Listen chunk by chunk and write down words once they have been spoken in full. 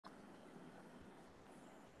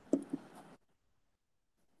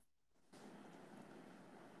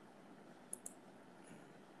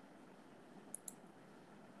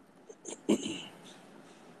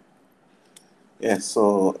Yes,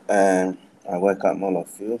 so I welcome all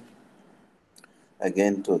of you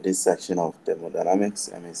again to this section of thermodynamics,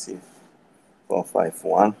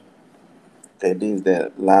 MEC451. Okay, this is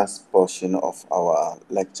the last portion of our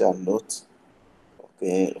lecture notes.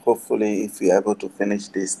 Okay, hopefully if we are able to finish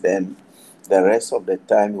this, then the rest of the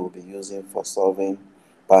time we'll be using for solving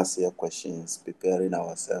past year questions, preparing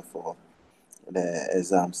ourselves for the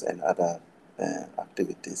exams and other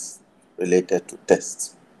activities related to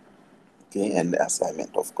tests, okay, and the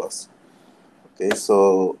assignment, of course. Okay,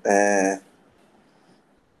 so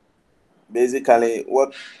basically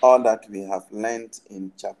what all that we have learned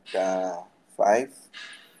in chapter 5,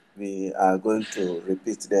 we are going to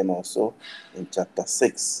repeat them also in chapter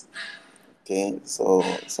 6. Okay, so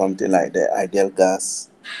something like the ideal gas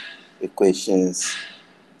equations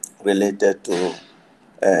related to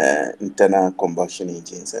internal combustion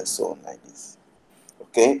engines and so on like this.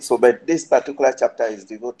 Okay, so but this particular chapter is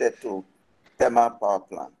devoted to thermal power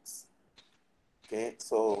plants. Okay,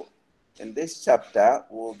 so in this chapter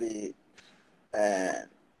we'll be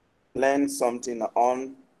learn something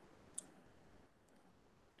on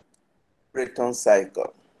Brayton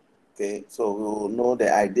cycle. Okay, so we will know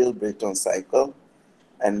the ideal Brayton cycle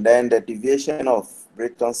and then the deviation of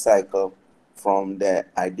Brayton cycle from the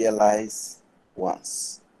idealized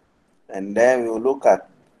ones. And then we will look at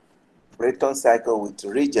Brayton cycle with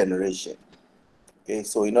regeneration. Okay,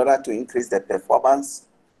 so in order to increase the performance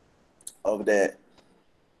of the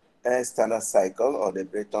standard cycle or the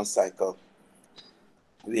Brayton cycle,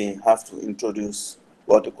 we have to introduce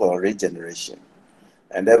what we call regeneration.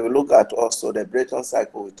 And then we look at also the Brayton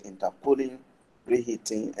cycle with intercooling,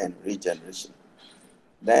 reheating, and regeneration.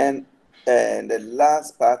 Then the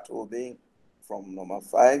last part will be from number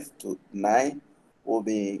 5 to 9 will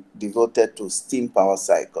be devoted to steam power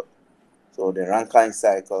cycle. So the Rankine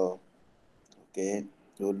cycle, okay,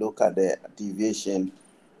 we'll look at the deviation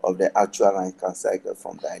of the actual Rankine cycle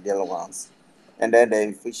from the ideal ones, and then the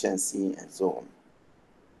efficiency and so on.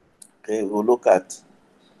 Okay, we'll look at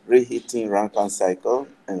reheating Rankine cycle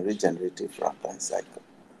and regenerative Rankine cycle.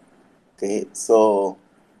 Okay, so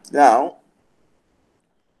now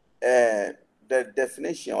the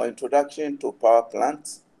definition or introduction to power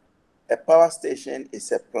plant. A power station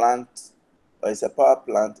is a plant or is a power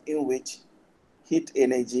plant in which heat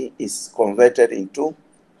energy is converted into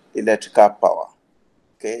electrical power.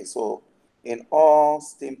 Okay, so in all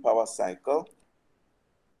steam power cycle,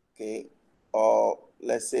 okay, or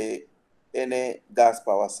let's say any gas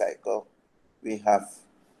power cycle, we have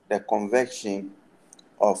the conversion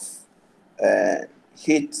of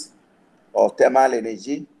heat or thermal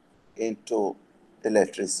energy into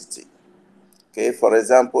electricity. Okay, for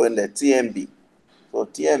example, in the TMB. So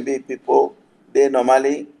TMB people, they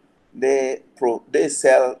normally, they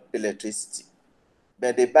sell electricity,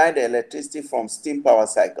 but they buy the electricity from steam power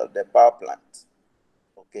cycle, the power plant.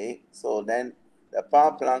 Okay, so then the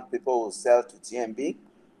power plant people will sell to TMB,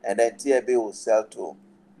 and then TMB will sell to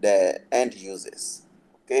the end users.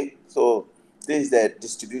 Okay, so this is the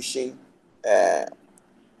distribution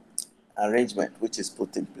arrangement which is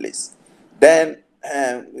put in place. Then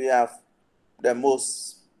we have the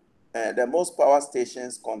most power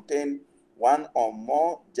stations contain one or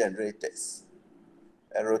more generators,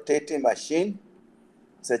 a rotating machine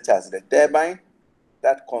such as the turbine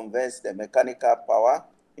that converts the mechanical power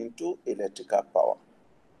into electrical power.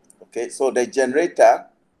 Okay, so the generator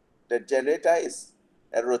is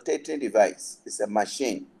a rotating device. It's a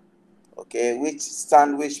machine, okay, which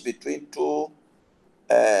sandwiched between two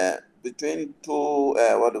what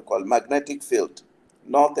do call magnetic field,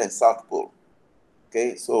 north and south pole.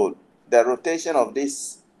 Okay, so the rotation of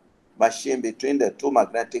this machine between the two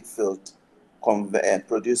magnetic fields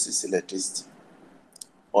produces electricity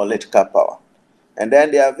or electrical power. And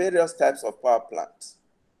then there are various types of power plants.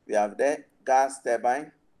 We have the gas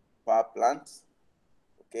turbine power plant.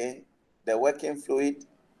 Okay, the working fluid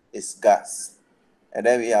is gas. And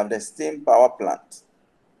then we have the steam power plant,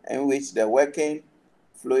 in which the working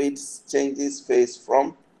fluid changes phase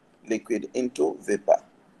from liquid into vapor.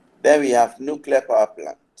 Then we have nuclear power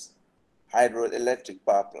plant, hydroelectric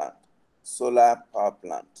power plant, solar power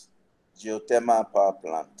plant, geothermal power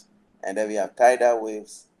plant, and then we have tidal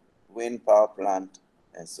waves, wind power plant,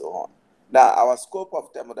 and so on. Now, our scope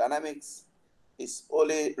of thermodynamics is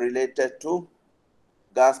only related to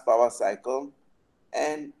gas power cycle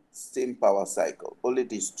and steam power cycle, only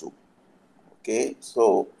these two. Okay,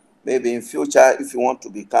 so maybe in future, if you want to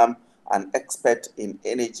become an expert in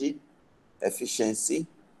energy efficiency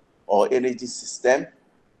or energy system,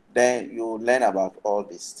 then you learn about all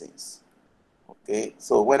these things. Okay,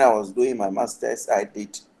 so when I was doing my master's, I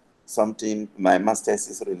did something, my master's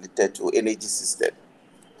is related to energy system.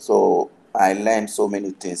 So I learned so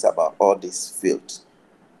many things about all these fields.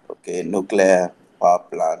 Okay, nuclear power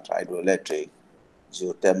plant, hydroelectric,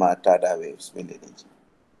 geothermal, tidal waves, wind energy.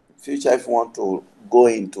 In future, if you want to go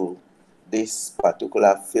into this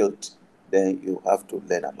particular field, then you have to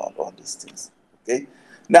learn about all these things. Okay.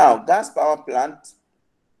 Now, gas power plant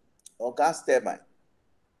or gas turbine,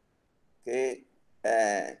 okay,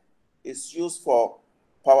 is used for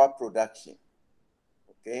power production,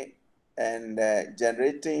 okay, and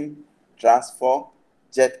generating transfer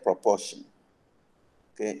jet propulsion.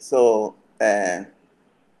 Okay, so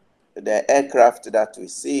the aircraft that we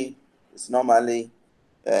see is normally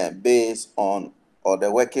based on, or the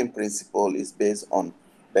working principle is based on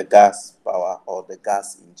the gas power or the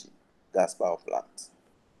gas engine, gas power plant.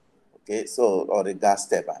 Okay, so, or the gas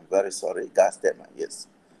turbine, very sorry, gas turbine, yes.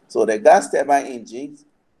 So the gas turbine engines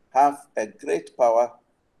have a great power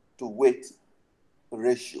to weight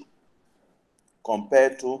ratio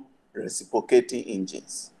compared to reciprocating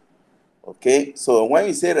engines. Okay, so when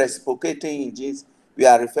we say reciprocating engines, we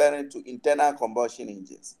are referring to internal combustion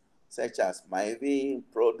engines, such as Myvi,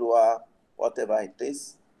 Produa, whatever it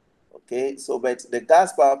is. Okay, so but the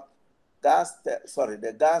gas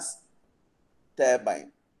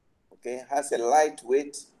turbine, okay, has a light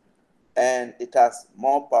weight and it has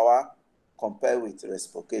more power compared with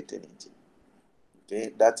reciprocating engine.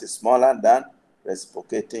 Okay, that is smaller than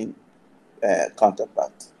reciprocating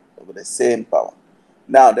counterpart of the same power.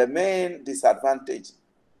 Now, the main disadvantage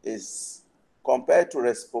is compared to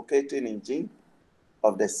reciprocating engine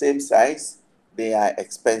of the same size, they are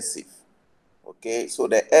expensive. Okay, so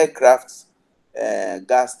the aircraft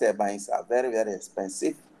gas turbines are very, very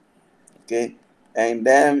expensive. Okay, and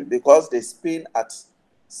then because they spin at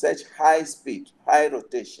such high speed, high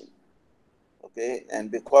rotation, okay,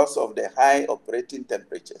 and because of the high operating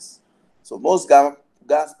temperatures. So most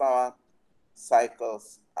gas power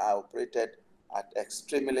cycles are operated at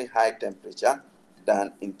extremely high temperature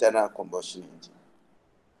than internal combustion engine.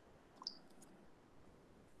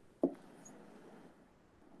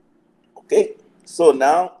 Okay, so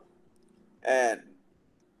now, and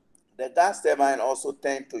the gas turbine also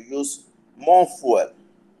tend to use more fuel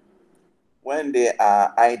when they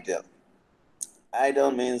are idle.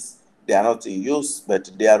 Idle means they are not in use, but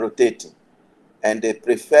they are rotating, and they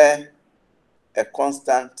prefer a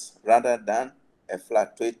constant rather than a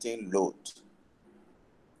fluctuating load.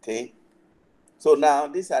 Okay, so now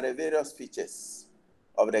these are the various features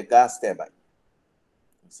of the gas turbine.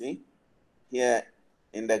 You see, here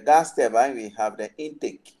in the gas turbine, we have the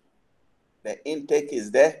intake. The intake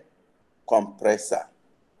is the compressor.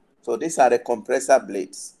 So these are the compressor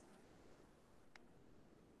blades.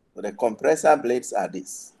 So the compressor blades are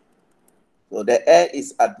these. So the air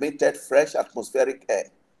is admitted, fresh atmospheric air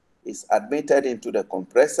is admitted into the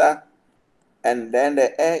compressor, and then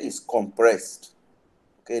the air is compressed.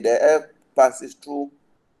 Okay, the air passes through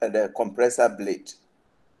the compressor blade.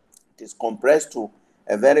 It is compressed to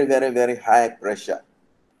a very, very, very high pressure.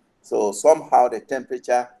 So somehow the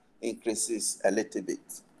temperature increases a little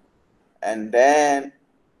bit. And then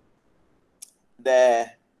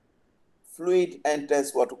the fluid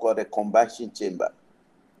enters what we call the combustion chamber.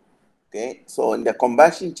 Okay, so in the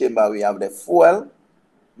combustion chamber, we have the fuel.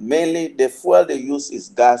 Mainly the fuel they use is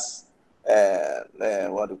gas,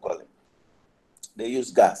 what do you call it? They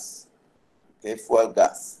use gas, okay, fuel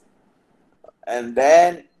gas. And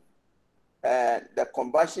then the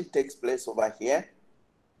combustion takes place over here.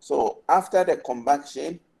 So after the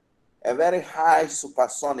combustion, a very high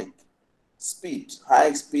supersonic speed,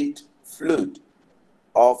 high speed fluid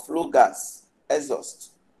or flue gas,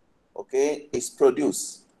 exhaust, okay, is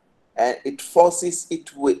produced, and it forces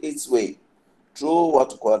its way through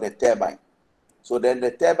what we call the turbine. So then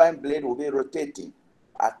the turbine blade will be rotating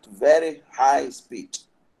at very high speed,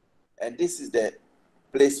 and this is the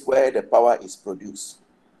place where the power is produced.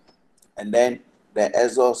 And then the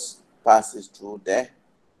exhaust passes through the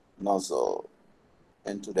nozzle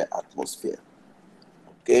into the atmosphere.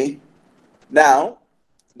 Okay. Now,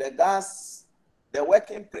 the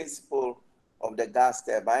working principle of the gas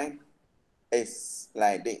turbine is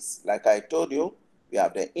like this. Like I told you, we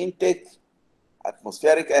have the intake,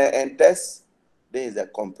 atmospheric air enters. There is a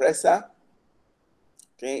compressor.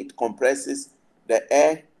 Okay, it compresses the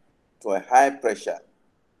air to a high pressure.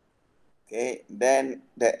 Okay, then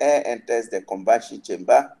the air enters the combustion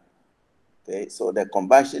chamber. Okay, so the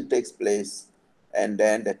combustion takes place, and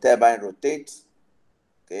then the turbine rotates.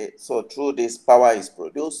 Okay, so through this, power is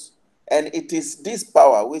produced, and it is this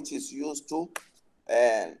power which is used to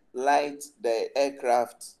light the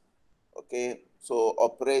aircraft, okay, so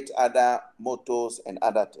operate other motors and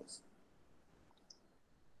other things.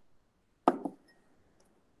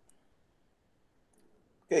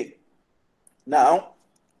 Okay. Now,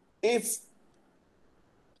 if,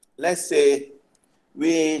 let's say,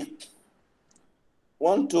 we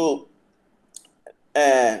want to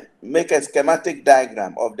make a schematic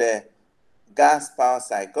diagram of the gas power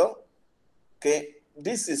cycle, okay,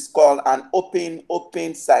 this is called an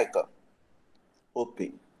open cycle.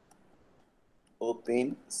 Open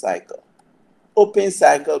cycle. Open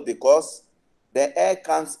cycle because the air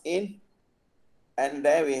comes in and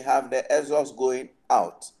then we have the exhaust going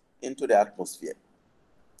out into the atmosphere.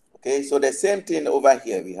 Okay, so the same thing over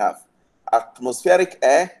here. We have atmospheric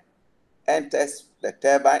air enters the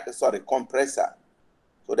turbine, compressor.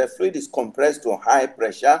 So the fluid is compressed to high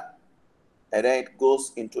pressure and then it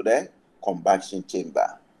goes into the combustion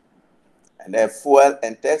chamber. And then fuel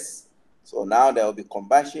enters. So now there will be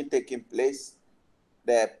combustion taking place.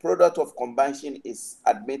 The product of combustion is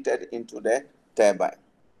admitted into the turbine.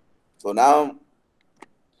 So now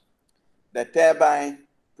the turbine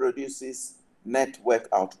produces net work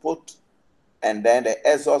output, and then the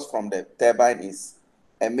exhaust from the turbine is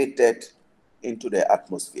emitted into the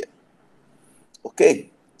atmosphere. Okay,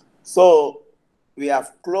 so we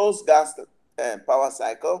have closed gas power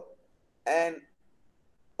cycle and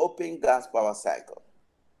open gas power cycle.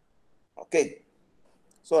 Okay,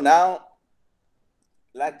 so now,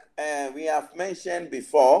 like we have mentioned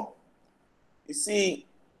before, you see,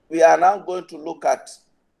 we are now going to look at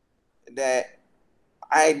the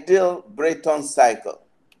ideal Brayton cycle.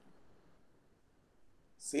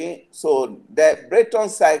 See, so the Brayton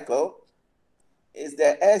cycle is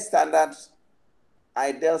the air standard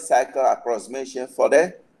ideal cycle approximation for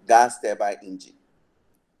the gas turbine engine.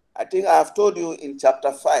 I think I have told you in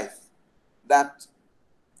chapter 5 that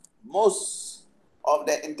most of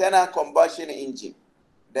the internal combustion engine,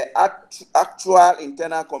 the actual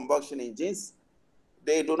internal combustion engines,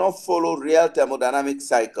 they do not follow real thermodynamic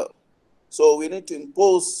cycle. So we need to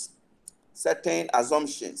impose certain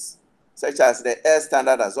assumptions, such as the air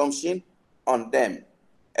standard assumption, on them.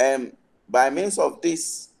 And by means of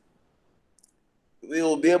this, we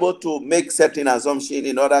will be able to make certain assumptions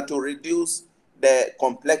in order to reduce the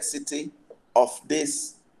complexity of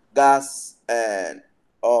this gas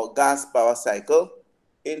or gas power cycle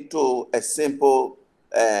into a simple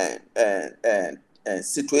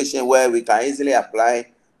situation where we can easily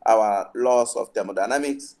apply our laws of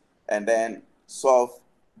thermodynamics and then solve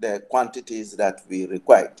the quantities that we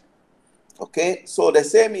required. Okay, so the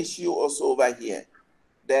same issue also over here.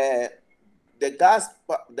 The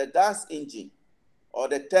gas engine or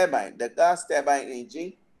the turbine, the gas turbine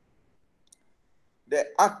engine, the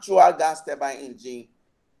actual gas turbine engine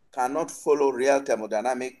cannot follow real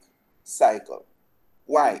thermodynamic cycle.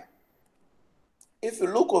 Why? If you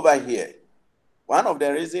look over here, one of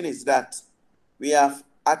the reasons is that we have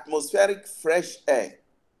atmospheric fresh air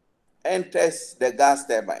enters the gas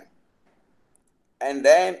turbine, and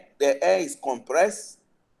then the air is compressed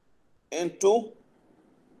through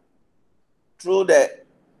the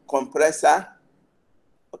compressor,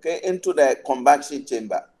 okay, into the combustion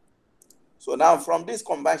chamber. So now from this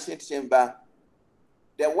combustion chamber,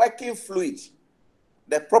 the working fluid,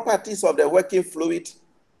 the properties of the working fluid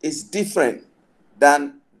is different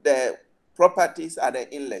than the properties at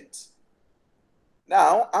the inlet.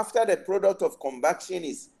 Now, after the product of combustion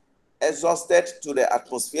is exhausted to the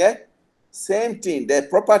atmosphere, same thing, the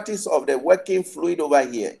properties of the working fluid over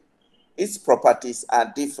here, its properties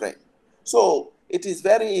are different. So it is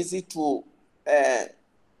very easy to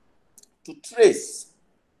trace,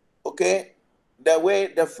 okay, the way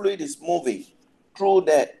the fluid is moving through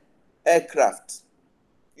the aircraft.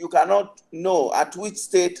 You cannot know at which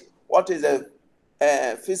state what is the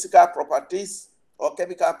physical properties or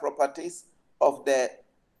chemical properties of the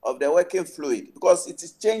working fluid, because it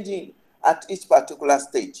is changing at each particular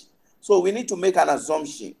stage. So we need to make an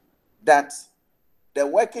assumption that the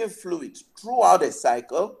working fluid throughout the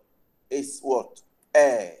cycle is what?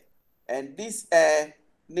 Air. And this air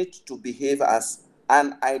needs to behave as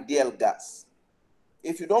an ideal gas.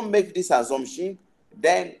 If you don't make this assumption,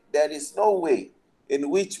 then there is no way in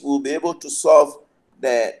which we'll be able to solve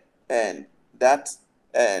that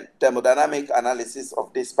thermodynamic analysis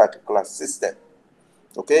of this particular system.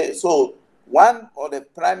 Okay, so one of the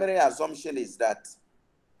primary assumption is that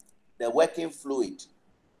the working fluid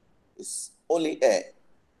is only air,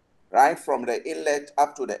 right from the inlet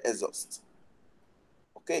up to the exhaust.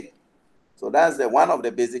 Okay, so that's one of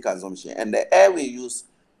the basic assumptions, and the air we use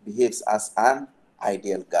behaves as an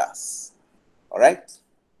ideal gas. All right,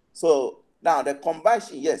 so now the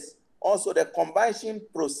combustion, yes, also the combustion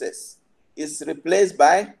process is replaced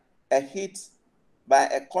by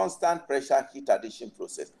a constant pressure heat addition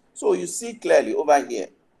process. So you see clearly over here,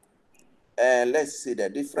 let's see the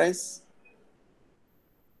difference.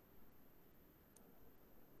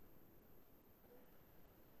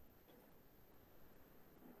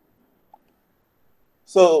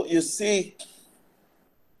 So you see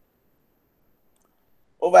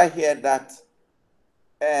over here that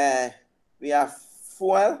we have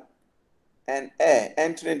fuel and air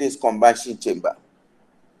entering this combustion chamber.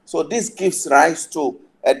 So this gives rise to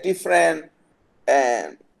a different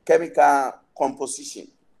chemical composition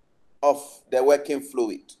of the working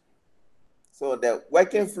fluid. So the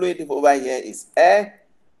working fluid over here is air,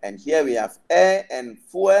 and here we have air and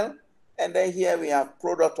fuel, and then here we have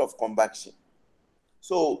product of combustion.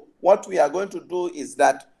 So what we are going to do is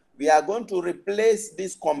that we are going to replace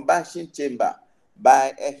this combustion chamber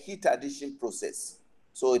by a heat addition process.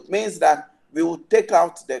 So it means that we will take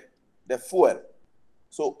out the fuel.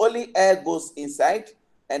 So only air goes inside,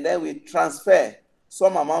 and then we transfer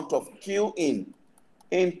some amount of Q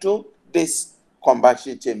into this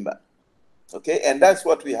combustion chamber. Okay, and that's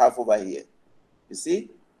what we have over here. You see?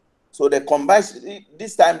 So the combustion,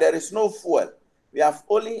 this time there is no fuel. We have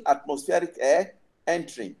only atmospheric air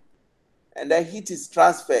entering, and the heat is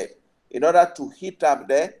transferred in order to heat up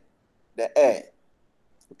the air.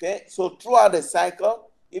 Okay, so throughout the cycle,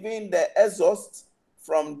 even the exhaust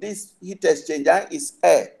from this heat exchanger is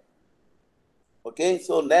air. Okay,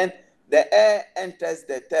 so then the air enters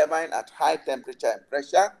the turbine at high temperature and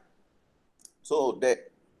pressure. So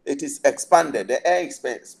it is expanded, the air is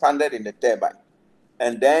expanded in the turbine.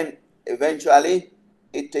 And then eventually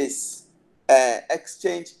it is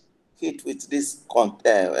exchanged heat with this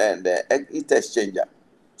heat exchanger.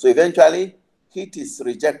 So eventually heat is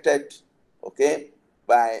rejected, okay,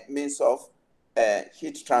 by means of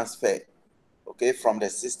heat transfer, okay, from the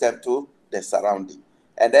system to the surrounding.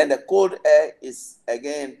 And then the cold air is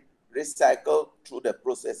again recycled through the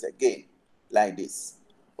process again, like this.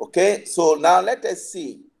 Okay, so now let us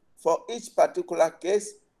see for each particular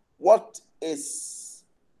case what is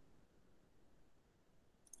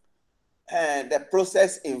the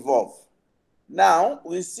process involved. Now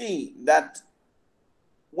we see that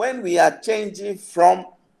when we are changing from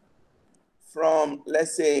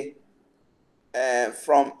let's say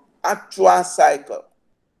from actual cycle,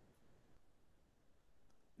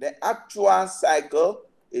 the actual cycle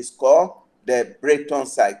is called the Brayton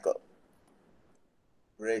cycle.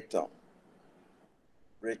 Brayton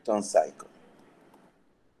cycle.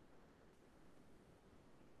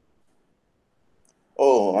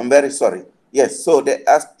 Oh, I'm very sorry. Yes, so the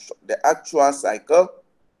actual cycle.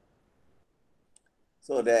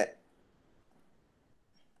 So the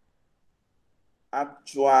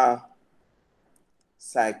actual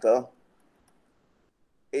cycle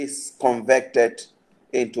is converted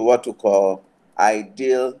into what we call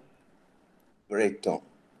ideal Brayton.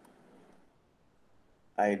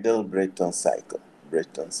 Ideal Brayton cycle.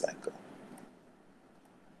 Brayton cycle.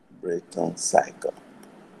 Brayton cycle.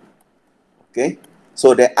 Okay?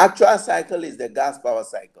 So the actual cycle is the gas power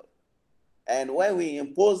cycle. And when we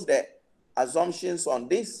impose the assumptions on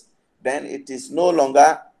this, then it is no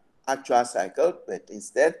longer actual cycle, but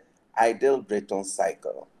instead ideal Brayton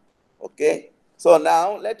cycle. Okay? So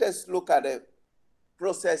now let us look at the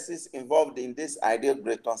processes involved in this ideal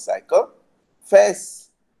Brayton cycle.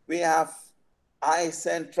 First, we have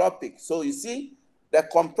isentropic. So you see, the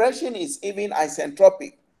compression is even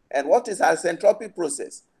isentropic. And what is isentropic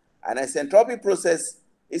process? An isentropic process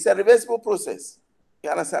is a reversible process. You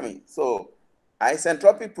understand me? So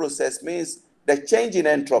isentropic process means the change in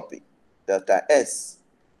entropy, delta S,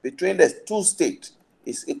 between the two states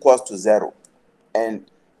is equals to 0. And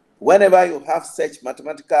whenever you have such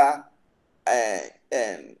mathematical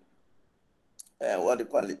what do you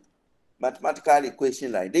call it? Mathematical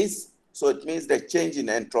equation like this, so it means the change in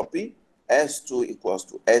entropy, S2 equals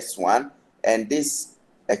to S1, and this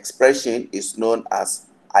expression is known as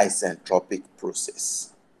isentropic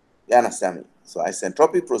process. You understand me? So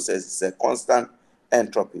isentropic process is a constant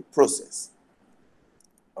entropy process.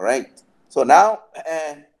 All right. So now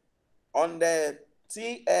on the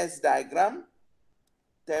TS diagram,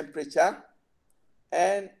 temperature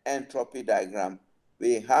and entropy diagram,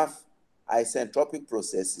 we have isentropic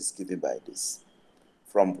processes given by this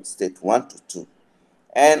from state 1 to 2.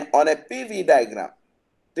 And on a PV diagram,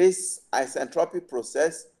 this isentropic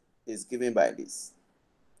process is given by this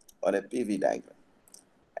on a PV diagram.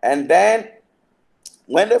 And then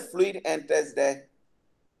when the fluid enters the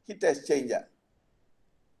heat exchanger,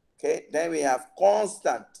 okay, then we have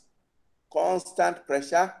constant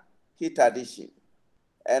pressure heat addition.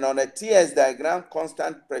 And on a TS diagram,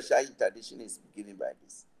 constant pressure heat addition is given by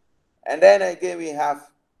this. And then again, we have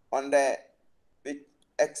on the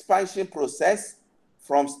expansion process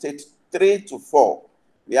from state 3 to 4,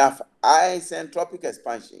 we have isentropic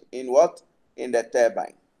expansion in what? In the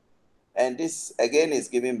turbine. And this again is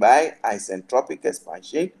given by isentropic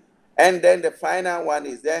expansion. And then the final one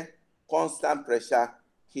is the constant pressure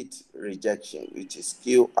heat rejection, which is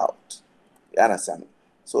Q out. You understand?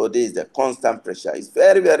 So this is the constant pressure. It's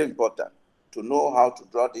very, very important to know how to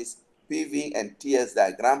draw this PV and TS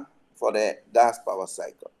diagram for the gas power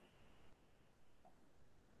cycle.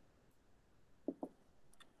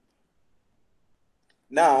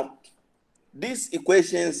 Now, these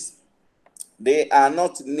equations, they are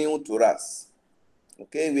not new to us.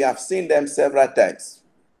 Okay, we have seen them several times,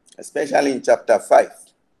 especially in chapter 5.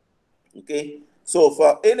 Okay, so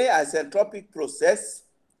for any isentropic process,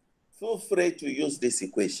 feel free to use this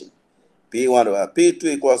equation. P1 over P2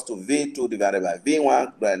 equals to V2 divided by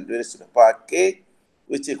V1 raised to the power K,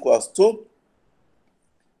 which equals to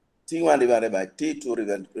T1 divided by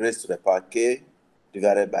T2 raised to the power K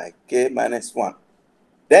divided by K minus 1.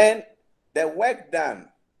 Then the work done,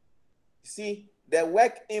 see, the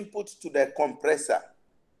work input to the compressor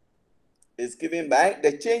is given by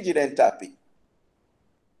the change in enthalpy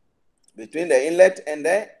between the inlet and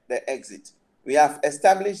the exit. We have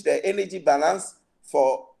established the energy balance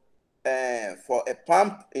for a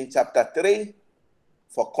pump in chapter 3,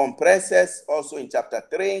 for compressors also in chapter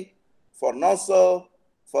 3, for nozzle,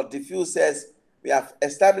 for diffusers. We have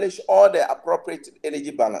established all the appropriate energy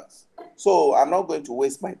balance. So I'm not going to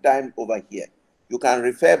waste my time over here. You can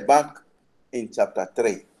refer back in chapter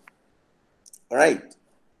 3. All right.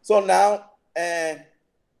 So now,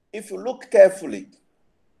 if you look carefully,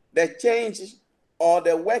 the change or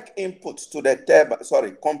the work input to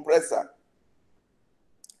the compressor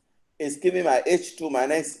is given by H2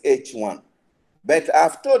 minus H1. But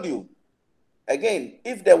I've told you, again,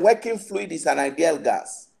 if the working fluid is an ideal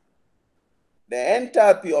gas, the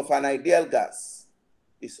enthalpy of an ideal gas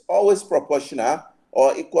is always proportional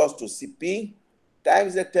or equals to Cp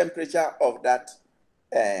times the temperature of that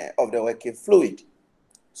of the working fluid.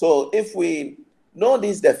 So if we know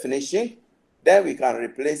this definition, then we can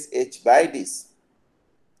replace H by this.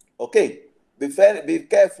 Okay, be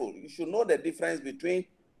careful. You should know the difference between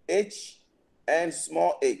H and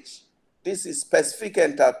small h. This is specific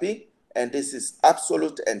enthalpy, and this is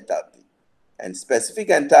absolute enthalpy. And specific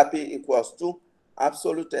enthalpy equals to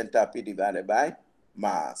absolute enthalpy divided by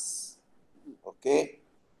mass. Okay.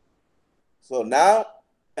 So now,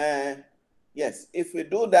 yes, if we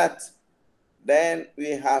do that, then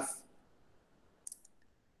we have,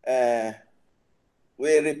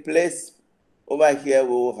 we replace over here, we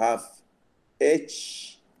will have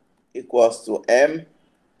H equals to M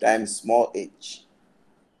times small h.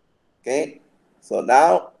 Okay, so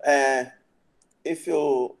now if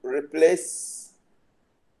you replace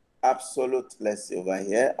absolute, let's see over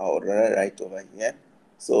here, I'll write over here.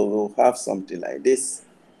 So we'll have something like this.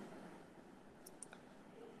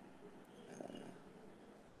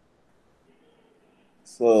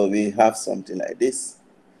 So we have something like this.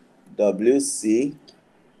 WC,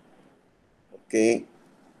 okay,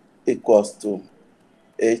 equals to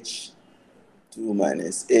H2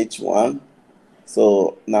 minus H1.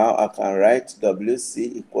 So now I can write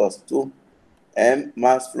WC equals to M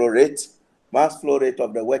mass flow rate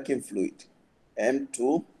of the working fluid,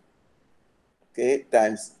 M2, okay,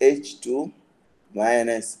 times H2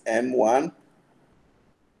 minus M1,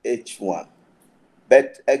 H1.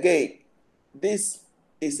 But again, this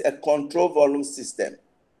is a control volume system.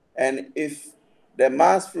 And if the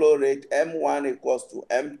mass flow rate M1 equals to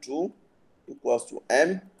M2 equals to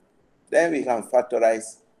M, then we can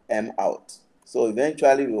factorize M out. So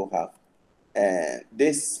eventually we will have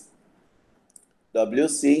this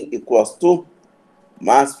WC equals to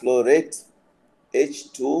mass flow rate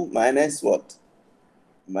H2 minus what?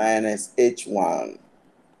 Minus H1.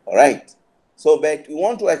 All right. So, but we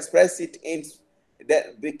want to express it in,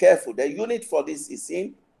 be careful, the unit for this is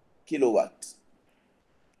in kilowatt.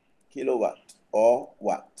 Kilowatt or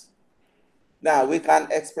watt. Now, we can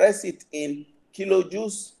express it in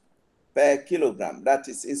kilojoules per kilogram. That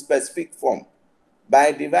is in specific form.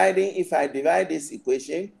 By dividing, if I divide this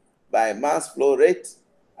equation by mass flow rate,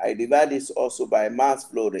 I divide this also by mass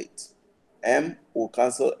flow rate. M will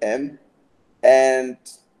cancel M, and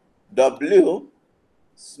W,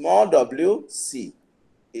 small w, C,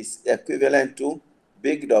 is equivalent to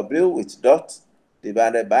big W with dot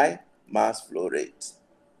divided by mass flow rate.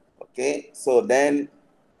 Okay, so then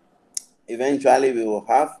eventually we will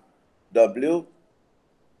have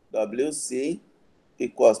WC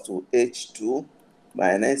equals to H2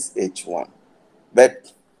 minus H1.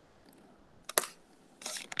 But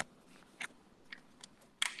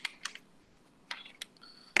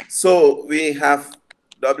so we have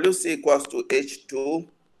WC equals to H2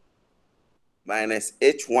 minus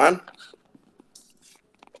H1.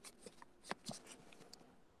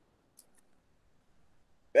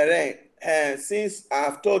 But then, since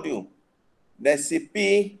I've told you the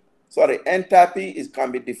enthalpy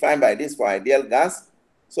can be defined by this for ideal gas,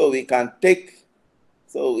 so we can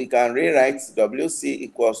rewrite WC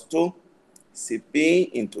equals to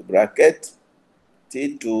Cp into bracket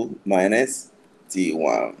T2 minus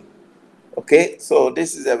T1. Okay, so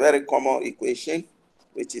this is a very common equation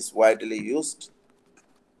which is widely used.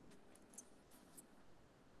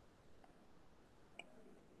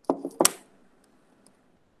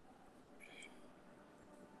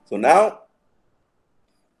 So now,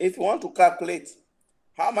 if you want to calculate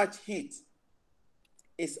how much heat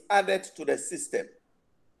is added to the system,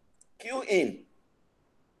 Q in,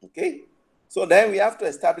 okay? So then we have to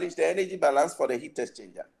establish the energy balance for the heat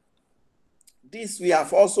exchanger. This we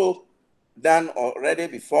have also done already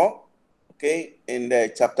before, okay, in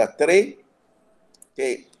the chapter 3,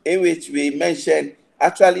 okay, in which we mentioned,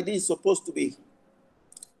 actually this is supposed to be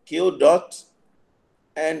Q dot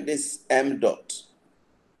and this M dot,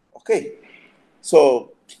 okay?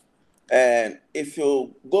 So if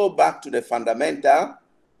you go back to the fundamental,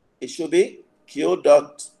 it should be Q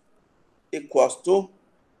dot equals to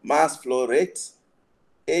mass flow rate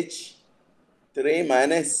H3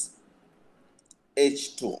 minus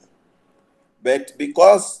H2. But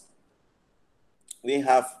because we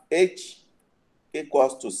have H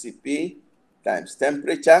equals to Cp times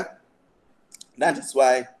temperature, that is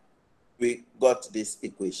why we got this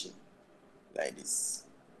equation like this.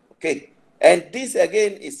 Okay, and this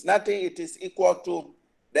again is nothing, it is equal to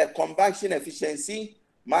the combustion efficiency,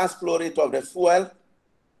 mass flow rate of the fuel,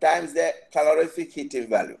 times the calorific heating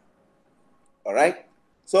value. All right,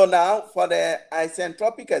 so now for the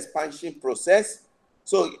isentropic expansion process,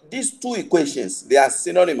 so these two equations, they are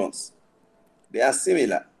synonymous, they are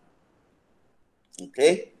similar.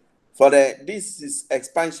 Okay, this is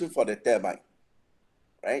expansion for the turbine,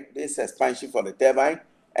 right? This is expansion for the turbine,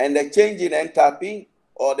 and the change in enthalpy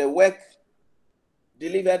or the work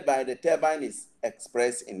delivered by the turbine is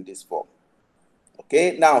expressed in this form.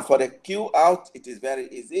 Okay, now for the Q out, it is very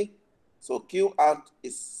easy. So Q out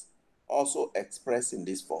is also expressed in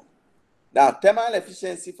this form. Now, thermal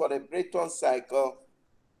efficiency for the Brayton cycle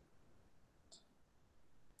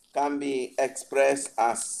can be expressed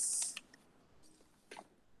as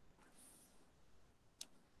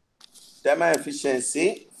thermal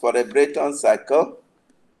efficiency for the Brayton cycle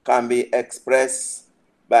can be expressed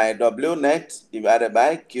by W net divided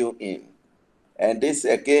by Q in. And this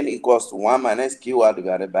again equals to 1 minus Q out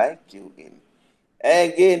divided by Q in.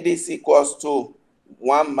 Again, this equals to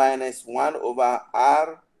 1 minus 1 over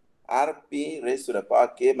Rp raised to the power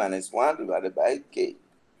K minus 1 divided by K.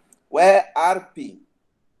 Where Rp,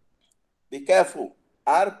 be careful,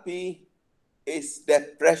 Rp is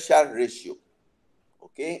the pressure ratio.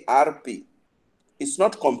 Okay, Rp. It's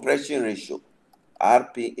not compression ratio.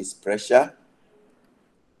 Rp is pressure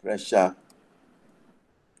ratio.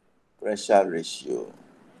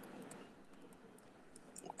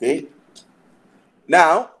 Okay.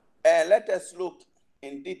 Now, let us look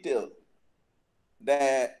in detail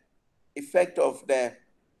the effect of the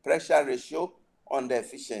pressure ratio on the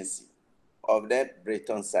efficiency of the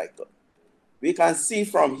Brayton cycle. We can see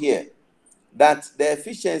from here that the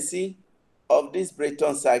efficiency of this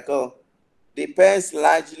Brayton cycle depends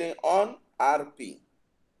largely on Rp.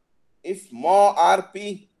 If more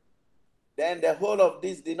Rp, then the whole of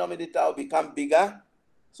this denominator will become bigger.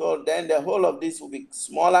 So then the whole of this will be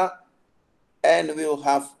smaller, and we will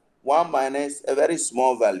have 1 minus a very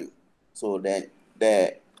small value. So then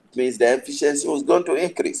it means the efficiency was going to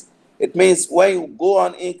increase. It means when you go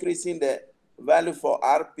on increasing the value for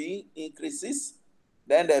Rp increases,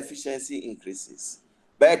 then the efficiency increases.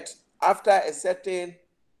 But after a certain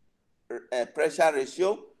pressure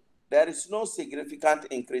ratio, there is no significant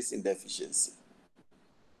increase in the efficiency.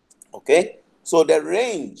 Okay, so the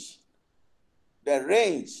range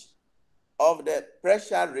of the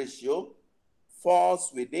pressure ratio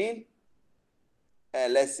falls within,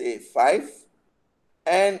 let's say, 5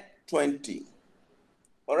 and 20.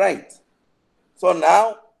 All right. So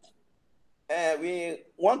now we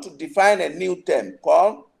want to define a new term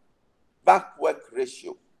called back work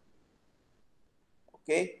ratio.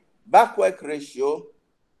 Okay, back work ratio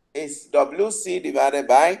is WC divided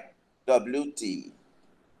by WT.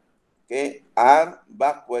 Okay, R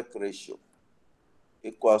back work ratio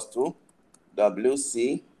equals to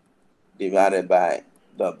WC divided by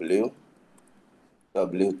WT.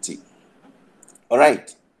 All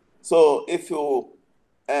right. So if you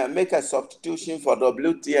make a substitution for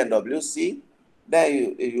WT and WC,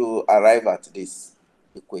 then you arrive at this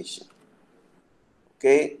equation.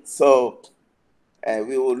 Okay, so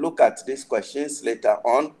we will look at these questions later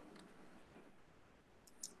on.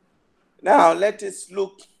 Now let us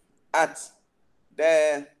look at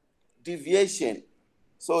the deviation.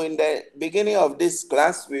 So in the beginning of this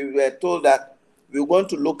class, we were told that we're going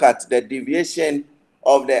to look at the deviation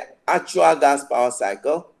of the actual gas power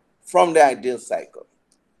cycle from the ideal cycle.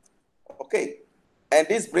 Okay, and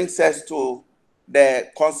this brings us to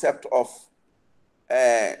the concept of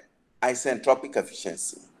isentropic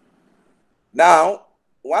efficiency. Now,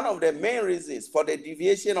 one of the main reasons for the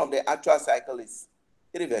deviation of the actual cycle is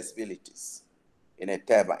irreversibilities in a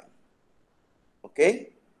turbine. Okay,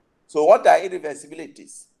 so what are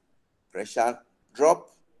irreversibilities? Pressure drop,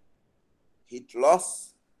 heat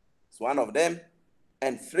loss is one of them,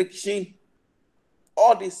 and friction.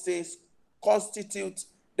 All these things constitute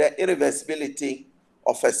the irreversibility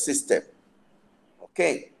of a system.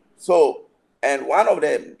 Okay, so, and one of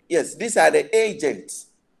them, yes, these are the agents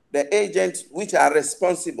which are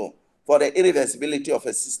responsible for the irreversibility of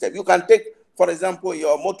a system. You can take, for example,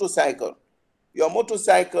 your motorcycle. Your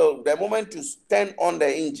motorcycle, the moment you turn on the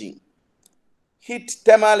engine,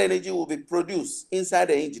 thermal energy will be produced inside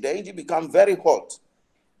the engine becomes very hot.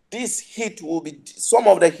 This heat will be, some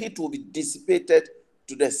of the heat will be dissipated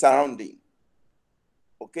to the surrounding.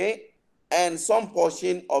 Okay, and some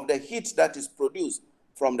portion of the heat that is produced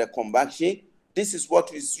from the combustion, this is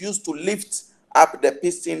what is used to lift up the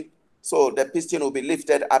piston, so the piston will be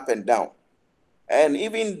lifted up and down. And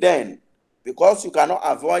even then, because you cannot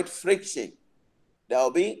avoid friction, there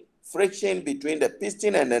will be friction between the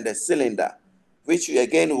piston and then the cylinder, which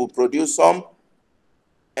again will produce some,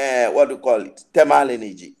 thermal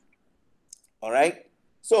energy. All right,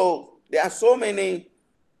 so there are so many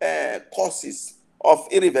causes of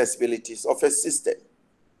irreversibilities of a system.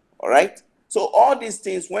 All right, so all these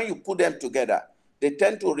things, when you put them together, they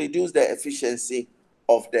tend to reduce the efficiency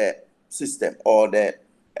of the system or the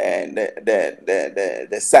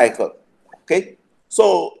cycle. Okay,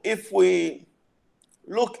 so if we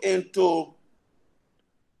look into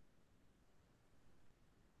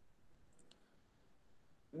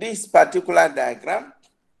this particular diagram,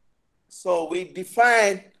 so we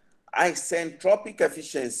define isentropic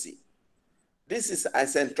efficiency. This is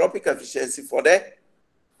isentropic efficiency for the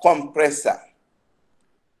compressor.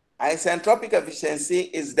 Isentropic efficiency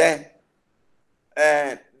is the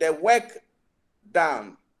work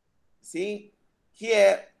done. See,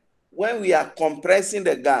 here, when we are compressing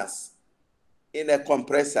the gas in a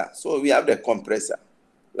compressor, so we have the compressor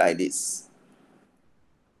like this.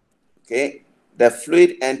 Okay, the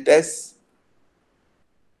fluid enters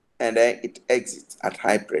and then it exits at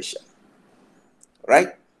high pressure,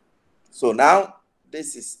 right? So now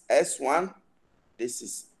this is S1, this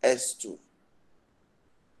is S2.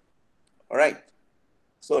 All right.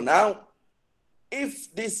 So now,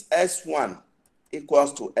 if this S1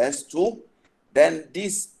 equals to S2, then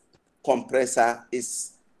this compressor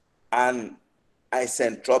is an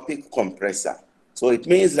isentropic compressor. So it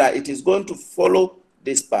means that it is going to follow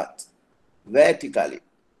this path vertically.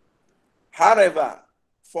 However,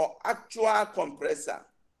 for actual compressor,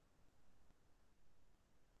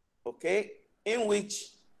 okay, in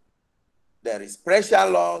which there is pressure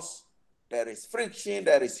loss, there is friction,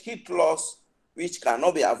 there is heat loss, which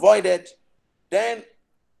cannot be avoided, then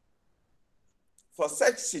for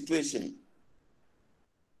such situation,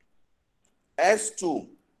 S2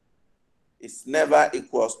 is never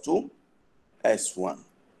equals to S1.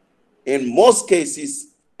 In most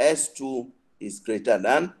cases, S2 is greater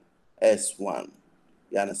than S1.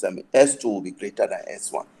 You understand me? S2 will be greater than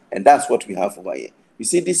S1. And that's what we have over here. You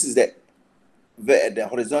see, this is the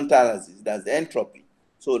horizontal axis, that's the entropy.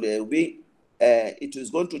 So there will be, it is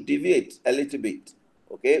going to deviate a little bit,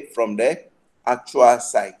 okay, from the actual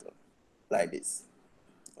cycle, like this.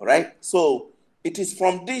 All right? So it is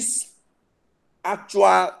from this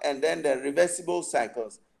actual and then the reversible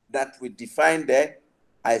cycles that we define the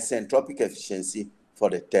isentropic efficiency for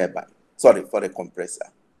the turbine, sorry, for the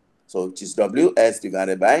compressor. So it is Ws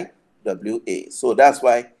divided by Wa. So that's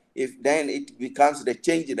why if then it becomes the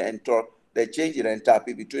change in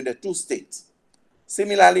enthalpy between the two states.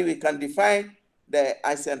 Similarly, we can define the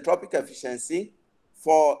isentropic efficiency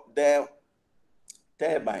for the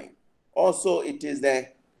turbine. Also, it is the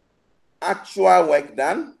actual work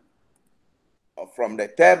done from the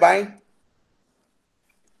turbine.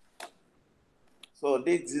 So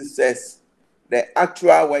this says the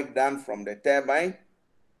actual work done from the turbine,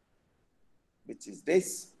 which is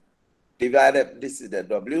this, divided, this is the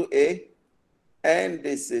Wa, and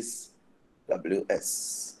this is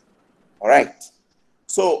Ws. All right.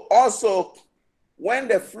 So also when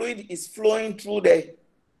the fluid is flowing through the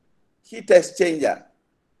heat exchanger,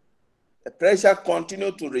 the pressure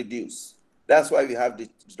continues to reduce. That's why we have the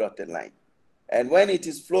dotted line. And when it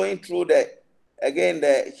is flowing through the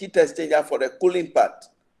heat exchanger for the cooling part,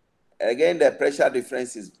 again, the pressure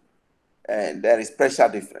difference is, and there is pressure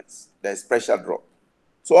difference. There is pressure drop.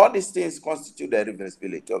 So all these things constitute the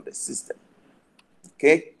reversibility of the system.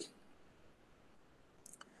 Okay.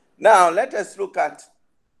 Now let us look at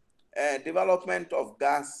development of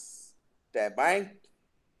gas turbine.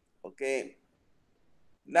 Okay.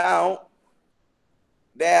 Now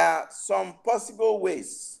there are some possible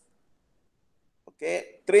ways. Okay,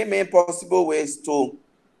 3 main possible ways to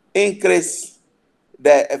increase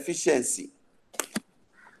the efficiency.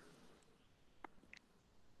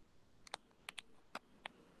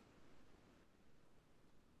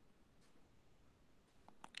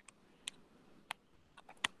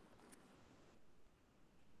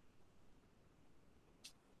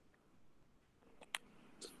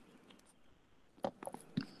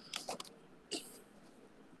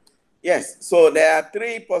 Yes, so there are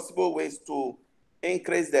 3 possible ways to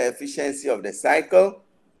increase the efficiency of the cycle.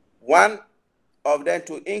 One of them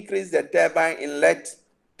to increase the turbine inlet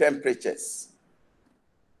temperatures.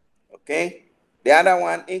 Okay, the other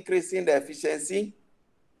one increasing the efficiency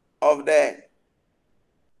of the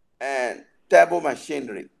turbo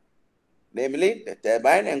machinery, namely the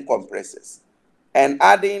turbine and compressors, and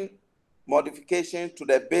adding modification to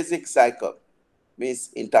the basic cycle, means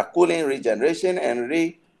intercooling, regeneration, and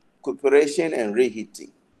recuperation and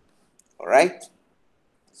reheating. All right.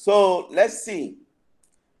 So let's see.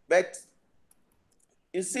 But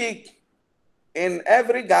you see, in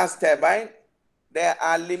every gas turbine, there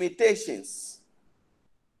are limitations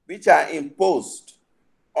which are imposed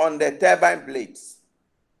on the turbine blades.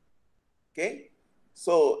 Okay.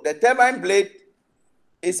 So the turbine blade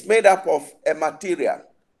is made up of a material,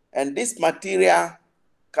 and this material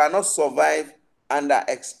cannot survive under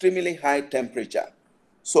extremely high temperature.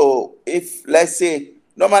 So if, let's say,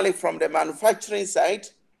 normally from the manufacturing side,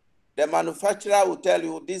 the manufacturer will tell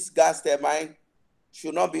you this gas turbine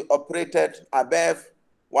should not be operated above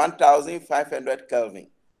 1,500 Kelvin.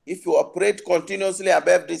 If you operate continuously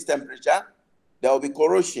above this temperature, there will be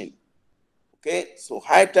corrosion. Okay, so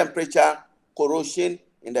high temperature corrosion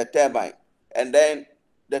in the turbine, and then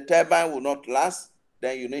the turbine will not last.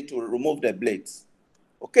 Then you need to remove the blades.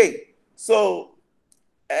 Okay, so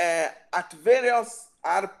at various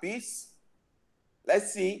RPs,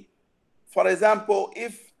 let's see, for example,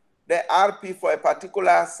 if the RP for a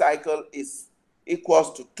particular cycle is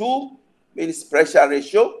equals to 2, means pressure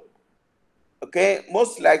ratio, okay,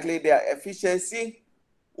 most likely their efficiency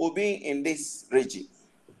will be in this region.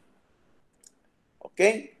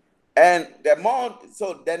 Okay, and the more,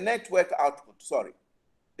 so the network output, sorry,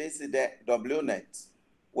 this is the W net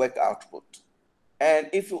work output. And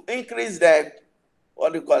if you increase the,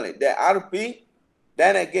 what do you call it, the RP,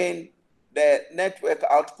 then again, the network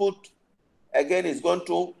output, again, is going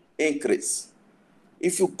to increase.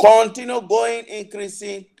 If you continue going,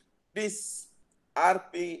 increasing this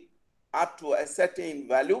RP up to a certain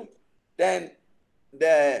value, then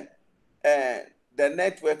the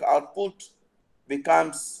network output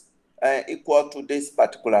becomes equal to this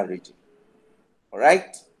particular region. All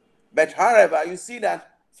right? But however, you see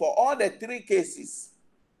that for all the 3 cases,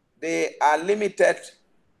 they are limited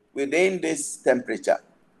within this temperature,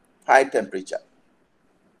 high temperature.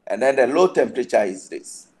 And then the low temperature is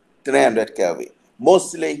this, 300 Kelvin.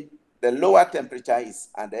 Mostly, the lower temperature is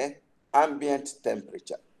at the ambient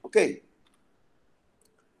temperature. Okay.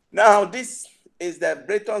 Now, this is the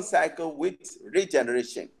Brayton cycle with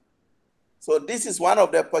regeneration. So this is one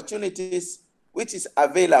of the opportunities which is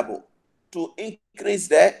available to increase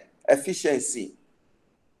the efficiency,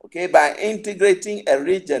 okay, by integrating a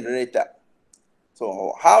regenerator.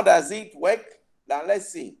 So how does it work? Now let's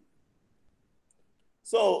see.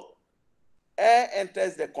 So air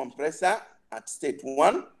enters the compressor at state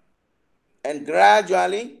 1, and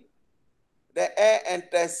gradually the air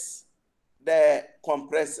enters the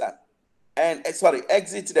compressor and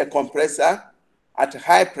exits the compressor at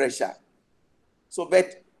high pressure. So,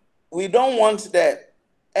 but we don't want the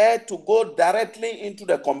air to go directly into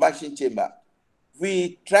the combustion chamber.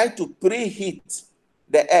 We try to preheat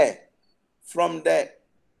the air from the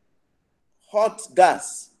hot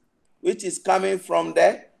gas, which is coming from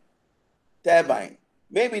the turbine.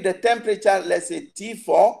 Maybe the temperature, let's say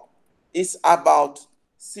T4, is about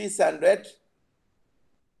 600,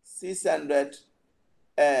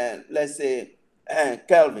 let's say,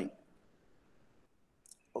 Kelvin.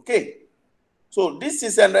 Okay. So this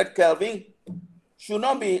 600 Kelvin should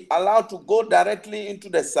not be allowed to go directly into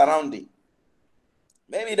the surrounding.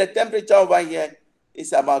 Maybe the temperature over here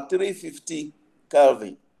is about 350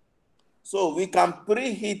 Kelvin. So we can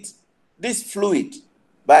preheat this fluid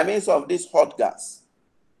by means of this hot gas.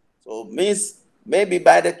 So means maybe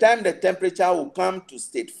by the time the temperature will come to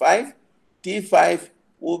state 5, T5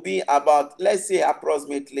 will be about, let's say,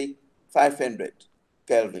 approximately 500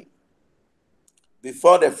 Kelvin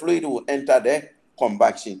before the fluid will enter the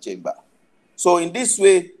combustion chamber. So in this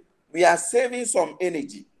way, we are saving some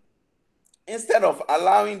energy. Instead of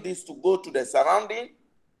allowing this to go to the surrounding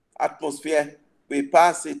atmosphere, we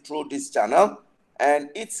pass it through this channel and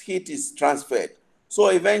its heat is transferred. So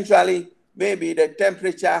eventually, maybe the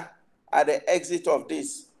temperature at the exit of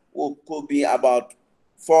this could be about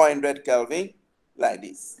 400 Kelvin, like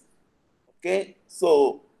this. Okay,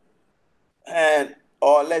 so,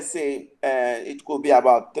 or let's say it could be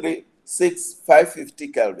about 550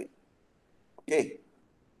 Kelvin. Okay,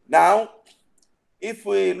 now if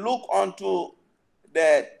we look onto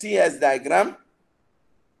the TS diagram,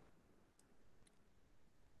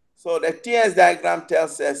 so the TS diagram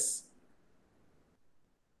tells us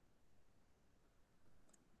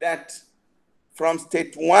that from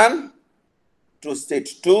state 1 to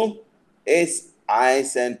state 2 is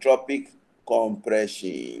isentropic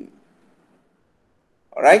compression.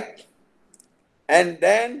 All right? And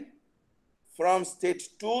then from state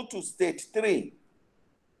 2 to state 3,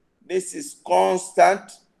 this is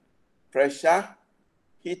constant pressure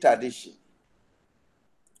heat addition,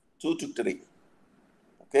 2 to 3.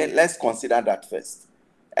 Okay, let's consider that first.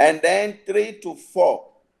 And then 3 to 4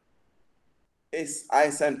 is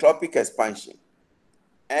isentropic expansion.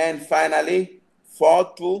 And finally,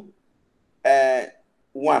 4 to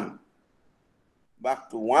 1. Back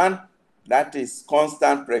to 1, that is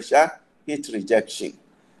constant pressure heat rejection.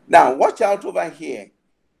 Now, watch out over here.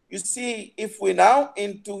 You see, if we now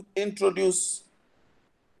introduce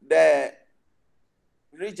the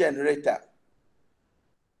regenerator.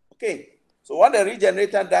 Okay, so what the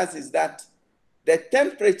regenerator does is that the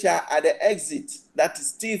temperature at the exit, that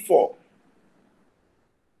is T4,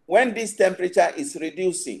 when this temperature is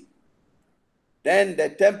reducing, then the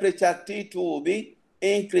temperature T2 will be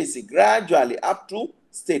increasing gradually up to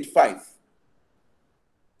state 5.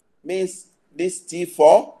 Means this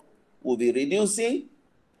T4 will be reducing,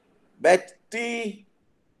 but T2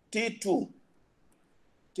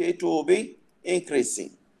 will be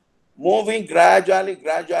increasing, moving gradually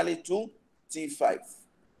to T5.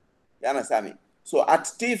 You understand me? So at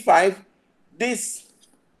T5,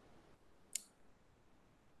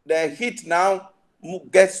 the heat now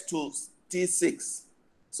gets to T6.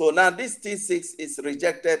 So now this T6 is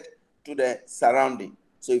rejected to the surrounding.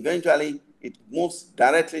 So eventually it moves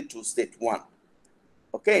directly to state 1.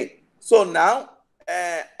 Okay, so now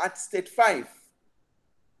at state 5,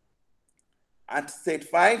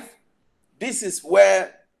 this is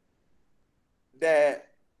where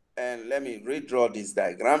let me redraw this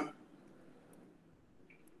diagram.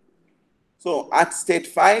 So at state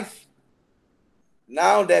 5,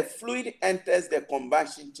 now the fluid enters the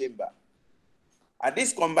combustion chamber. At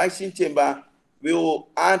this combustion chamber, we will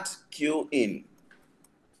add Q in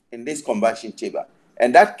this combustion chamber.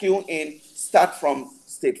 And that Q in starts from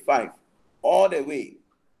state 5 all the way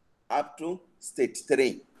up to state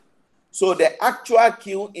 3. So the actual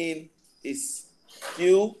Q in is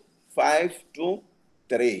Q5 to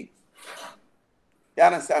 3. You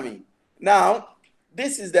understand me? Now,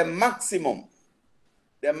 this is the maximum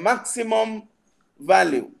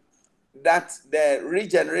value that the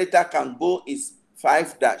regenerator can go is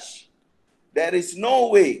 5 dash. There is no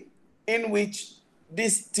way in which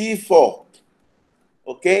this T4,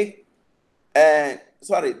 okay,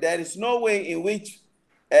 there is no way in which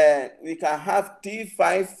we can have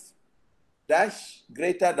T5 dash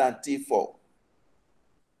greater than T4.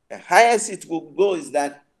 The highest it will go is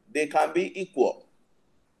that they can be equal.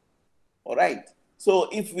 All right. So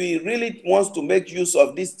if we really want to make use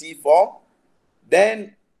of this T4,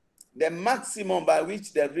 then the maximum by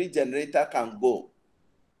which the regenerator can go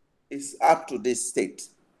is up to this state.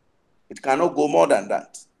 It cannot go more than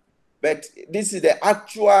that. But this is the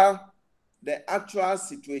actual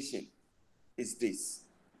situation is this.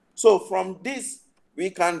 So from this, we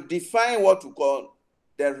can define what we call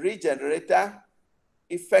the regenerator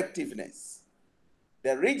effectiveness.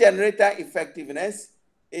 The regenerator effectiveness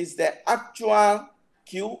is the actual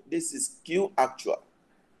Q. This is Q actual.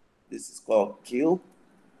 This is called Q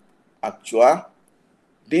actual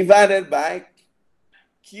divided by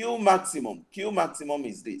Q maximum. Q maximum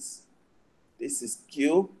is this. This is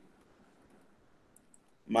Q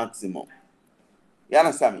maximum. You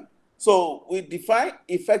understand me? So we define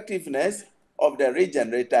effectiveness of the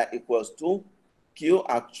regenerator equals to Q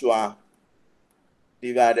actual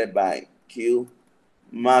divided by Q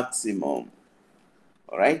maximum.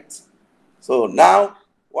 All right. So now,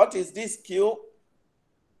 what is this Q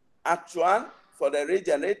actual for the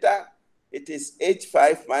regenerator? It is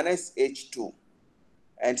H5 minus H2.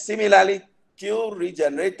 And similarly, Q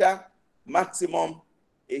regenerator maximum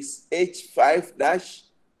is H5 dash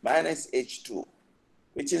minus H2,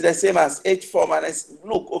 which is the same as H4 minus,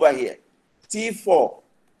 look over here, T4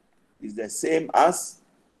 is the same as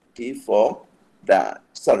T4 dash,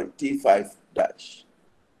 sorry, T5 dash.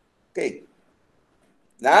 Okay.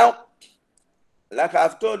 Now, like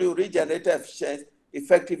I've told you, regenerator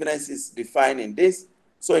effectiveness is defined in this.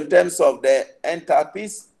 So in terms of the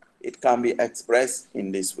enthalpies, it can be expressed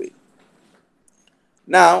in this way.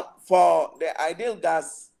 Now, for the ideal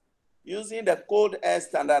gas, using the cold air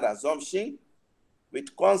standard assumption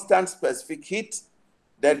with constant specific heat,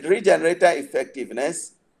 the regenerator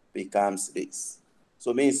effectiveness becomes this.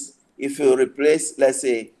 So means if you replace, let's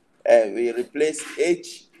say, we replace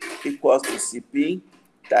H equals to Cp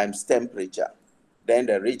times temperature, then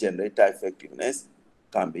the regenerator effectiveness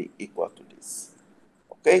can be equal to this.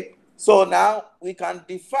 Okay, so now we can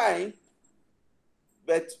define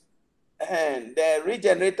the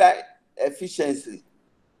regenerator efficiency,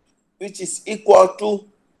 which is equal to,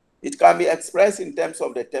 it can be expressed in terms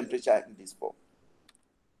of the temperature in this form.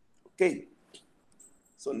 Okay,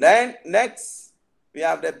 so then next we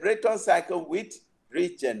have the Brayton cycle with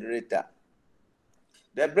regenerator.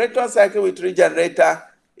 The Brayton cycle with regenerator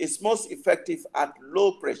is most effective at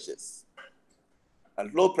low pressures,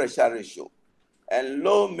 and low pressure ratio, and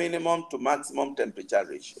low minimum to maximum temperature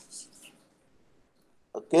ratios.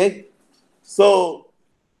 Okay, so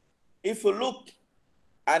if you look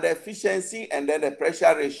at the efficiency and then the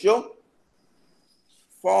pressure ratio,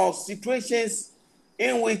 for situations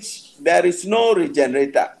in which there is no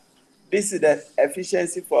regenerator, this is the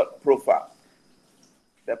efficiency for profile.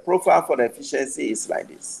 The profile for the efficiency is like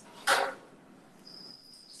this.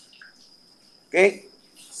 Okay,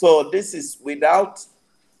 so this is without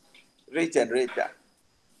regenerator.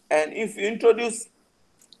 And if you introduce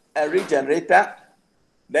a regenerator,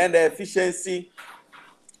 then the efficiency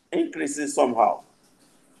increases somehow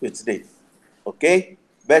with this. Okay,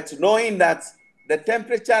 but knowing that the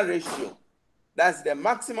temperature ratio, that's the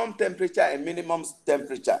maximum temperature and minimum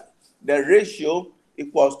temperature, the ratio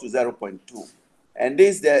equals to 0.2. And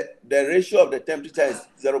this, the ratio of the temperature is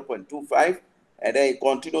 0.25, and then it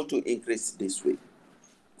continues to increase this way.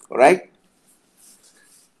 All right?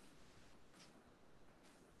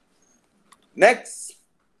 Next,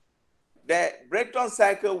 the Brayton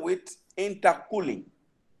cycle with intercooling,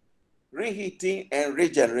 reheating, and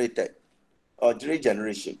regenerated, or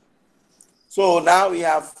regeneration. So now we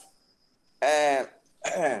have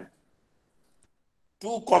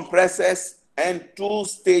two compressors and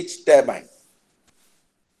two-stage turbine.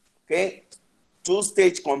 Okay,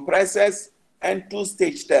 two-stage compressors and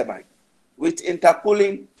two-stage turbine with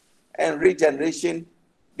intercooling and regeneration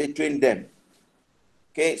between them.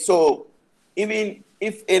 Okay, so even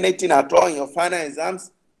if anything at all in your final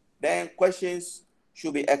exams, then questions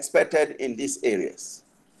should be expected in these areas.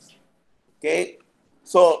 Okay,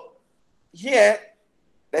 so here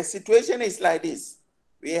the situation is like this.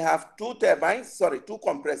 We have two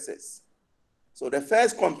compressors. So the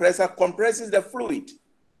first compressor compresses the fluid.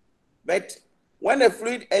 But when the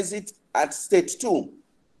fluid exits at state 2,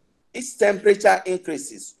 its temperature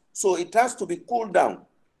increases. So it has to be cooled down.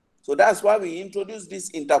 So that's why we introduce this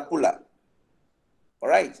intercooler. All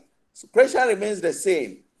right. So pressure remains the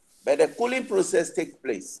same, but the cooling process takes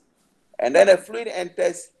place. And then the fluid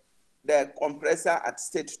enters the compressor at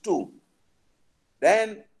state 2.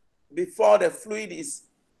 Then before the fluid is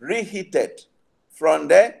reheated from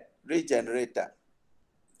the regenerator.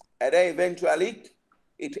 And then eventually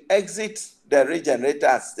it exits the regenerator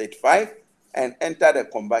at state 5 and enter the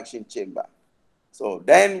combustion chamber. So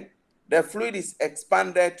then the fluid is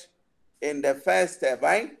expanded in the first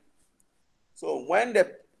turbine. So when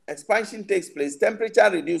the expansion takes place, temperature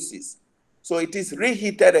reduces. So it is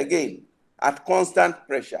reheated again at constant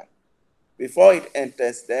pressure before it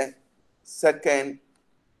enters the second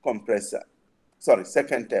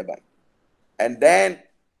turbine. And then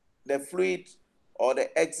the fluid or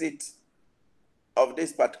the exit of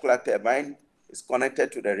this particular turbine is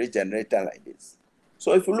connected to the regenerator like this.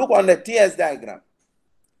 So if you look on the TS diagram,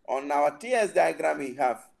 on our TS diagram we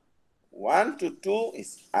have 1 to 2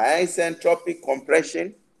 is isentropic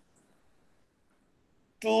compression,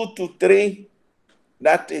 2 to 3,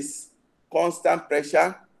 that is constant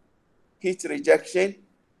pressure, heat rejection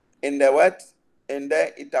in the what? In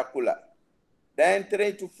the intercooler. Then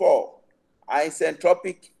 3 to 4,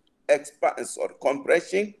 isentropic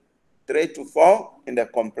compression, 3 to 4 in the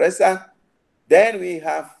compressor. Then we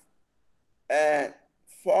have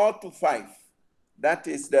 4 to 5. That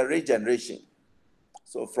is the regeneration.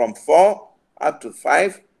 So from 4 up to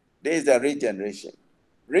 5, there is the regeneration.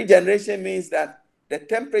 Regeneration means that the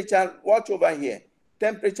temperature, watch over here,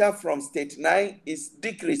 temperature from state 9 is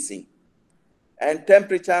decreasing, and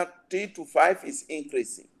temperature 3 to 5 is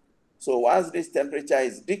increasing. So once this temperature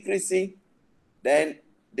is decreasing, then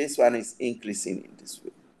this one is increasing in this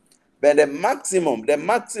way. But the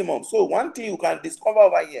maximum, so one thing you can discover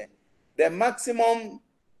over here, the maximum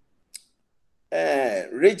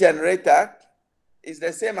regenerator is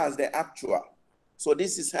the same as the actual. So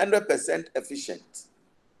this is 100% efficient.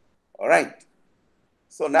 All right.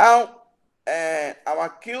 So now our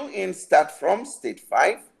Q-in start from state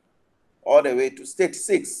 5 all the way to state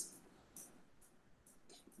 6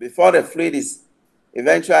 before the fluid is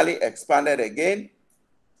eventually expanded again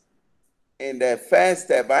in the first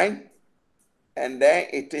turbine, and then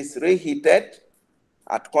it is reheated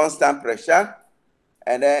at constant pressure,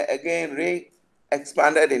 and then again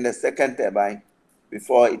re-expanded in the second turbine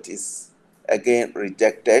before it is again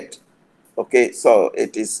rejected. Okay, so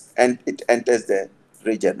it enters the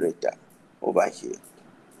regenerator over here.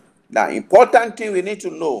 Now, important thing we need to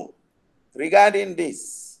know regarding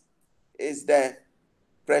this is the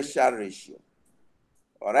pressure ratio.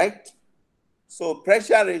 All right? So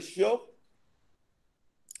pressure ratio,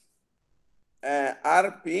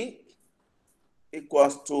 RP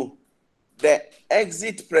equals to the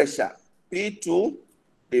exit pressure, P2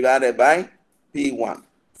 divided by P1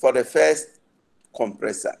 for the first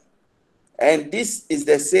compressor. And this is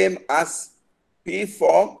the same as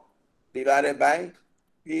P4 divided by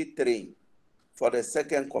P3 for the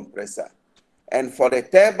second compressor. And for the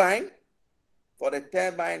turbine,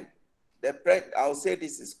 I'll say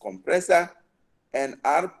this is compressor, and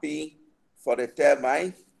RP for the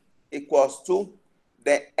turbine equals to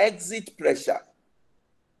the exit pressure.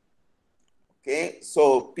 Okay,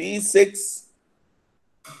 so P6.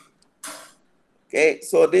 Okay,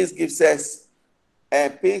 so this gives us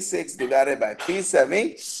P6 divided by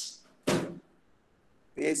P7.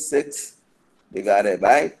 P6 divided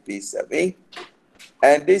by P7.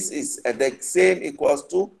 And this is the same equals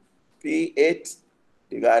to P8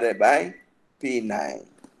 divided by P9.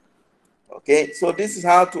 Okay, so this is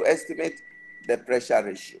how to estimate the pressure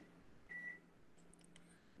ratio.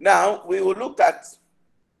 Now, we will look at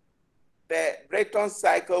the Brayton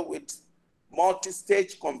cycle with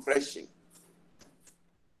multi-stage compression.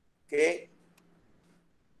 Okay.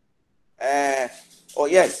 Oh,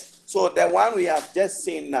 yes. So the one we have just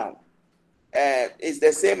seen now is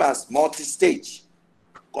the same as multi-stage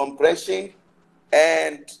compression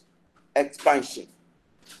and expansion.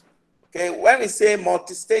 Okay. When we say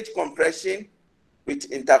multi-stage compression with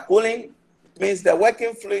intercooling, it means the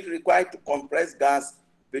working fluid required to compress gas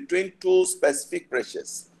between two specific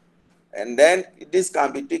pressures. And then this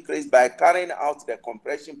can be decreased by carrying out the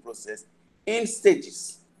compression process in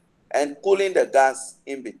stages and cooling the gas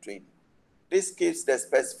in between. This keeps the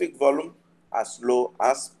specific volume as low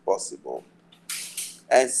as possible.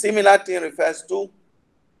 And similar thing refers to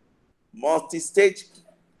multi-stage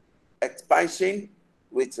expansion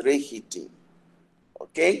with reheating.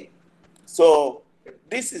 Okay? So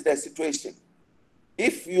this is the situation.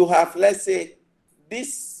 If you have, let's say,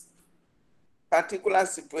 this particular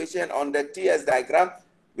situation on the TS diagram,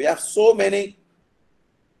 we have so many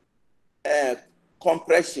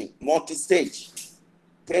compression, multi-stage.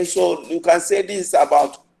 Okay, so you can say this is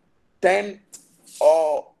about 10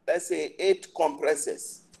 or let's say 8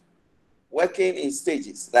 compressors working in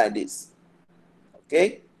stages like this.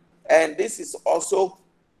 Okay, and this is also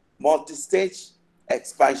multi-stage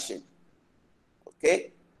expansion.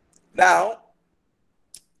 Okay, now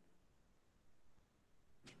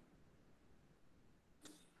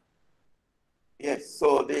yes,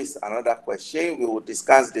 so this is another question. We will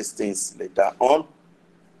discuss these things later on.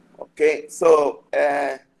 Okay, so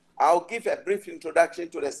I'll give a brief introduction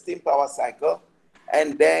to the steam power cycle,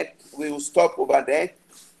 and then we will stop over there,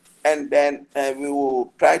 and then we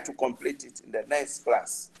will try to complete it in the next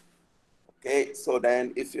class. Okay, so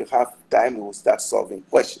then if you have time, we will start solving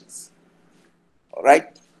questions. All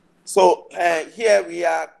right, so here we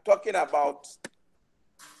are talking about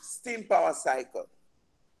steam power cycle.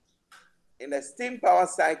 In the steam power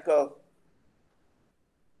cycle,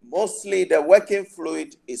 mostly the working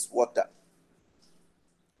fluid is water,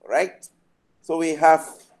 right? So we have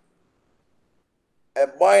a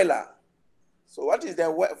boiler. So what is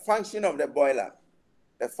the function of the boiler?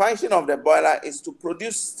 The function of the boiler is to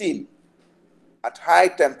produce steam at high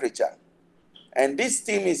temperature. And this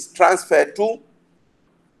steam is transferred to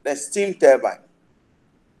the steam turbine.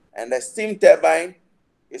 And the steam turbine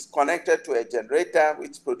is connected to a generator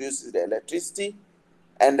which produces the electricity,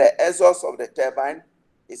 and the exhaust of the turbine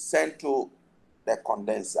is sent to the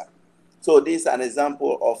condenser. So this is an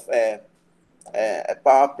example of a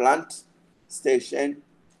power plant station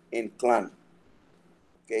in Clan.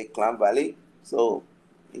 Okay, Clan Valley. So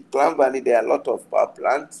in Clan Valley, there are a lot of power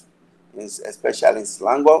plants, especially in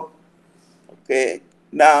Selangor. Okay,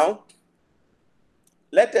 now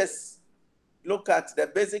let us look at the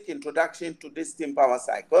basic introduction to this steam power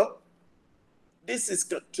cycle. This is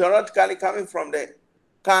theoretically coming from the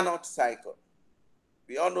Carnot cycle.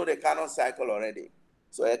 We all know the Carnot cycle already.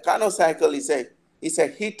 So a Carnot cycle is a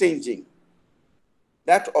heat engine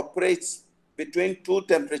that operates between two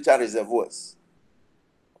temperature reservoirs.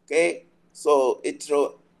 Okay, so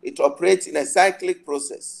it operates in a cyclic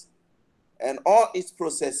process, and all its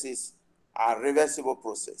processes are reversible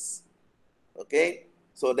process. Okay,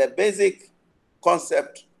 so the basic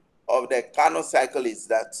concept of the Carnot cycle is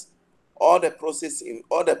that all the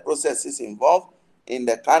processes involved in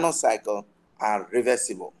the Carnot cycle are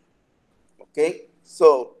reversible. Okay,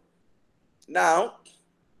 so now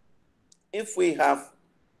if we have,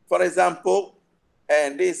 for example,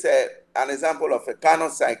 and this is an example of a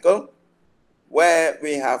Carnot cycle where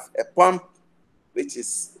we have a pump which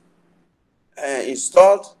is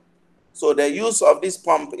installed. So the use of this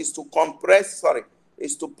pump is to pump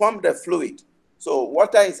the fluid. So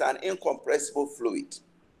water is an incompressible fluid.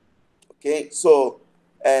 Okay, so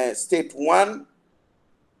state 1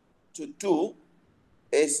 to 2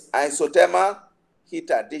 is isothermal heat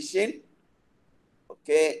addition.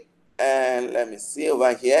 Okay, and let me see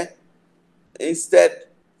over here. Instead,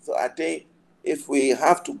 so I think if we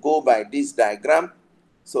have to go by this diagram,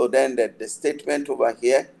 so then the statement over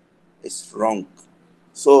here is wrong.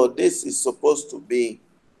 So this is supposed to be,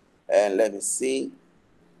 let me see.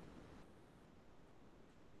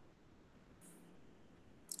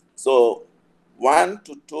 So 1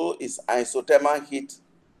 to 2 is isothermal heat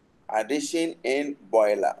addition in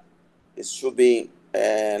boiler. It should be,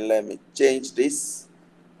 let me change this.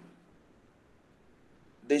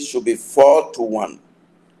 This should be 4 to 1.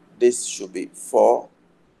 This should be 4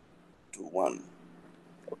 to 1.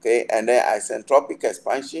 Okay, and then isentropic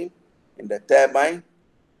expansion in the turbine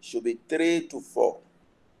should be 3 to 4.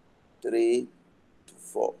 3 to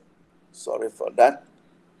 4. Sorry for that.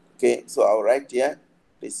 Okay, so I'll write here.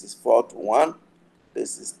 This is 4 to 1.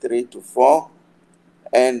 This is 3 to 4.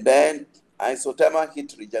 And then isothermal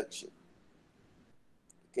heat rejection.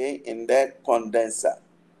 Okay, in the condenser.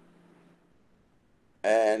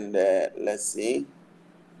 And let's see.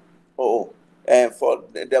 And for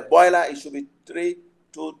the boiler, it should be 3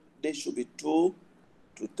 to, this should be 2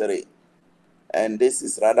 to 3. And this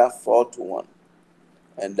is rather 4 to 1.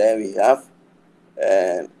 And then we have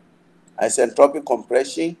isentropic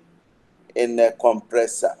compression in the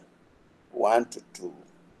compressor, 1 to 2.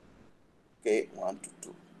 Okay, 1 to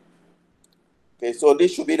 2. Okay, so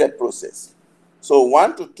this should be the process. So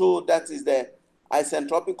 1 to 2, that is the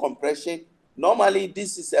isentropic compression. Normally,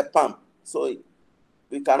 this is a pump, so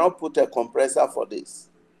we cannot put a compressor for this.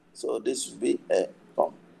 So this should be a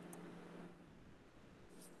pump.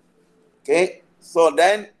 Okay, so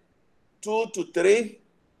then 2 to 3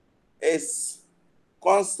 is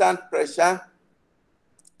constant pressure.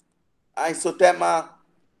 Isothermal,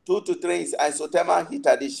 2 to 3 is isothermal heat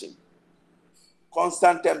addition.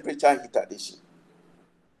 Constant temperature heat addition.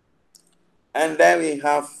 And then we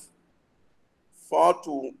have 4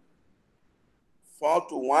 to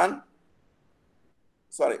 1.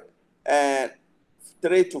 Sorry,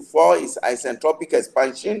 3 to 4 is isentropic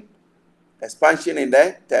expansion in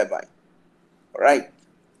the turbine. All right.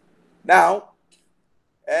 Now,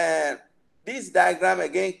 this diagram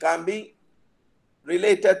again can be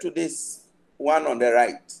related to this one on the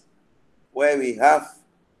right, where we have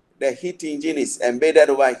the heat engine is embedded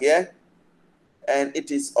over here, and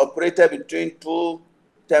it is operated between two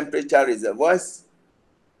temperature reservoirs.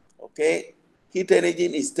 Okay, heat energy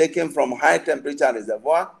is taken from high temperature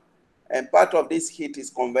reservoir, and part of this heat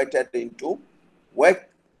is converted into work,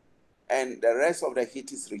 and the rest of the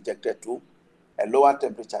heat is rejected to a lower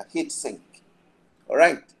temperature heat sink. All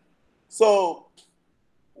right, so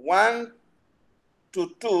 1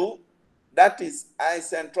 to 2, that is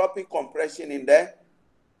isentropic compression in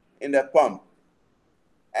the pump.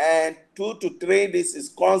 And 2 to 3, this is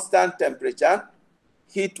constant temperature.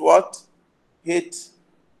 Heat what? Heat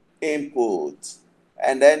input.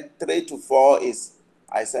 And then 3 to 4 is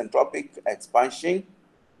isentropic expansion.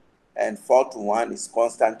 And 4 to 1 is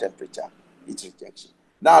constant temperature heat rejection.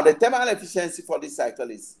 Now, the thermal efficiency for this cycle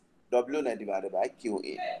is W divided by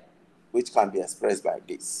QA, which can be expressed by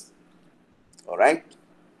this. All right?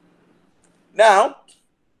 Now,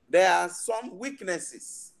 there are some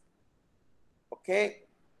weaknesses, okay,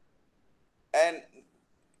 and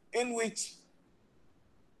in which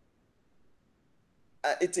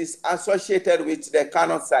it is associated with the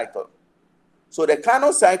Carnot cycle. So the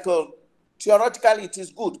Carnot cycle, theoretically, it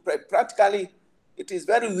is good. Practically, it is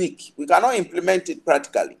very weak. We cannot implement it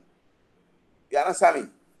practically. You understand me?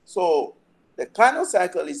 So the Carnot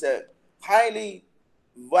cycle is a highly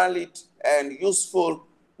valid and useful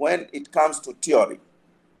when it comes to theory.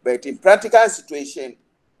 But in practical situation,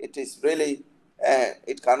 it is really,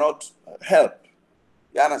 it cannot help.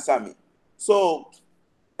 You understand me? So,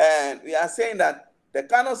 and we are saying that the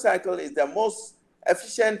Carnot cycle is the most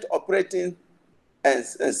efficient operating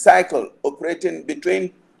cycle operating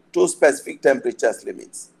between two specific temperatures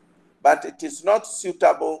limits. But it is not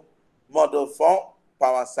suitable model for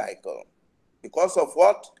power cycle. Because of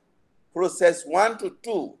what? Process 1 to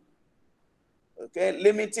 2, okay,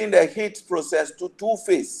 limiting the heat process to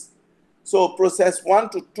two-phase. So process 1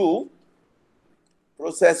 to 2,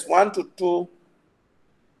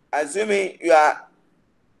 assuming you are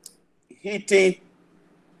heating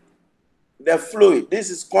the fluid, this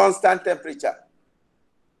is constant temperature.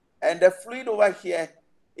 And the fluid over here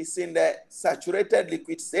is in the saturated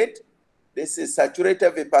liquid state. This is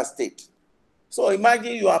saturated vapor state. So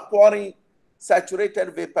imagine you are pouring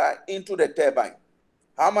saturated vapor into the turbine.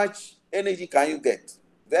 How much energy can you get?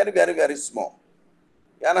 Very, very, very small.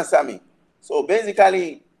 You understand me? So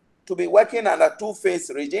basically, to be working under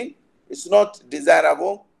two-phase regime is not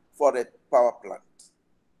desirable for the power plant.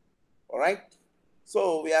 All right?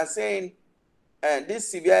 So we are saying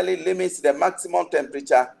this severely limits the maximum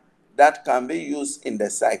temperature that can be used in the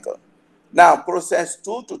cycle. Now, process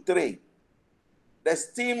 2 to 3, the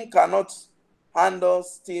steam cannot handle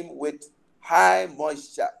steam with high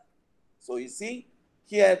moisture. So you see,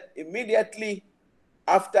 here immediately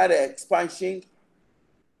after the expansion,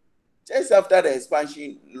 just after the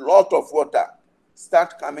expansion, a lot of water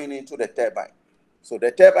start coming into the turbine. So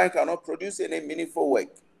the turbine cannot produce any meaningful work.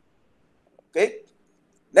 Okay?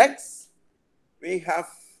 Next, we have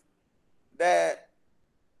the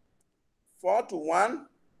 4 to 1.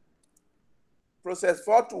 Process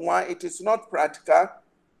 4 to 1, it is not practical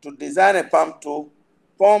to design a pump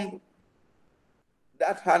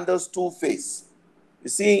that handles two-phase. You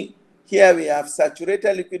see, here we have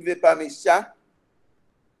saturated liquid vapor mixture.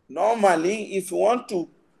 Normally, if you want to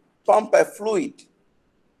pump a fluid,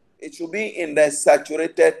 it should be in the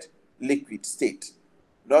saturated liquid state,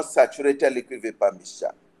 not saturated liquid vapor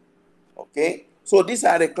mixture. Okay? So these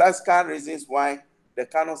are the classical reasons why the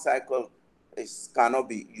Carnot cycle cannot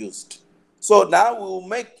be used. So now we will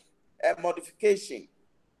make a modification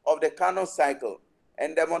of the Carnot cycle.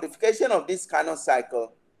 And the modification of this Carnot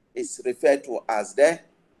cycle is referred to as the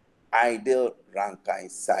ideal Rankine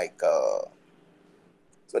cycle.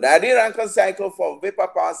 So the ideal Rankine cycle for vapor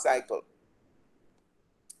power cycle.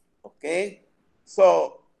 Okay,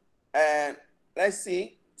 so let's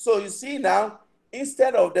see. So you see now,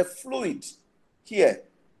 instead of the fluid here,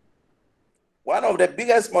 one of the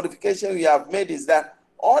biggest modifications we have made is that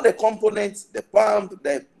all the components, the pump,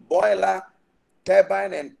 the boiler,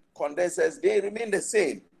 turbine, and condensers, they remain the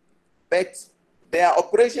same, but their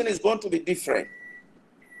operation is going to be different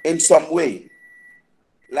in some way.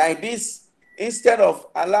 Like this, instead of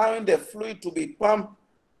allowing the fluid to be pumped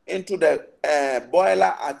into the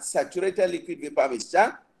boiler at saturated liquid vapor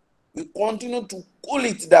mixture, we continue to cool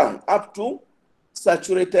it down up to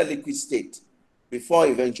saturated liquid state before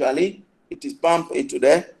eventually it is pumped into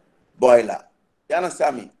the boiler. You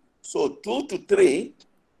understand me? So 2 to 3,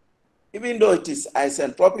 even though it is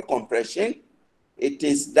isentropic compression, it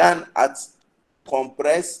is done at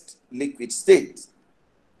compressed liquid state.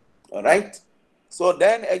 All right? So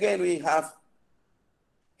then again, we have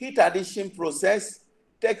heat addition process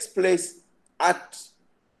takes place at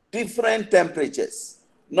different temperatures,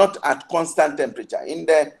 not at constant temperature. In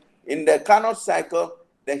the Carnot cycle,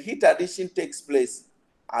 the heat addition takes place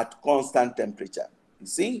at constant temperature. You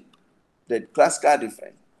see the classical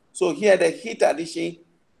difference. So here the heat addition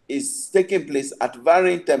is taking place at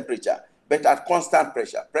varying temperature, but at constant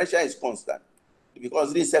pressure. Pressure is constant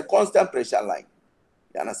because this is a constant pressure line.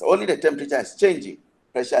 You understand? Only the temperature is changing.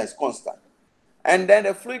 Pressure is constant. And then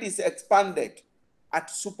the fluid is expanded at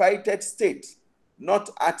superheated state, not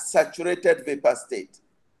at saturated vapor state.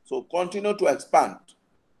 So continue to expand.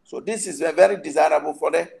 So this is very desirable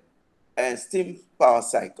for the steam power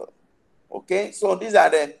cycle. Okay, so these are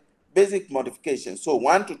the basic modifications. So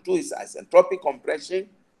 1 to 2 is isentropic compression,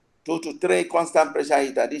 2 to 3 constant pressure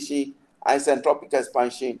heat addition, isentropic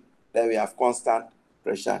expansion, then we have constant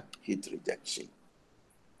pressure heat rejection.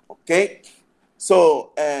 Okay,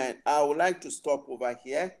 So, and I would like to stop over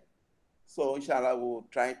here. So inshallah, we'll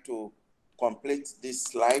try to complete this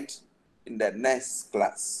slide in the next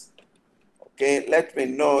class. Okay, let me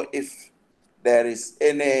know if there is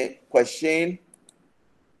any question.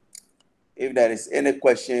 If there is any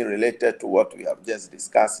question related to what we have just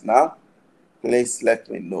discussed now, please let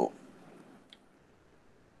me know.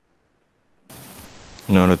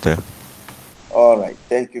 No, Doctor. All right,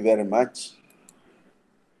 thank you very much.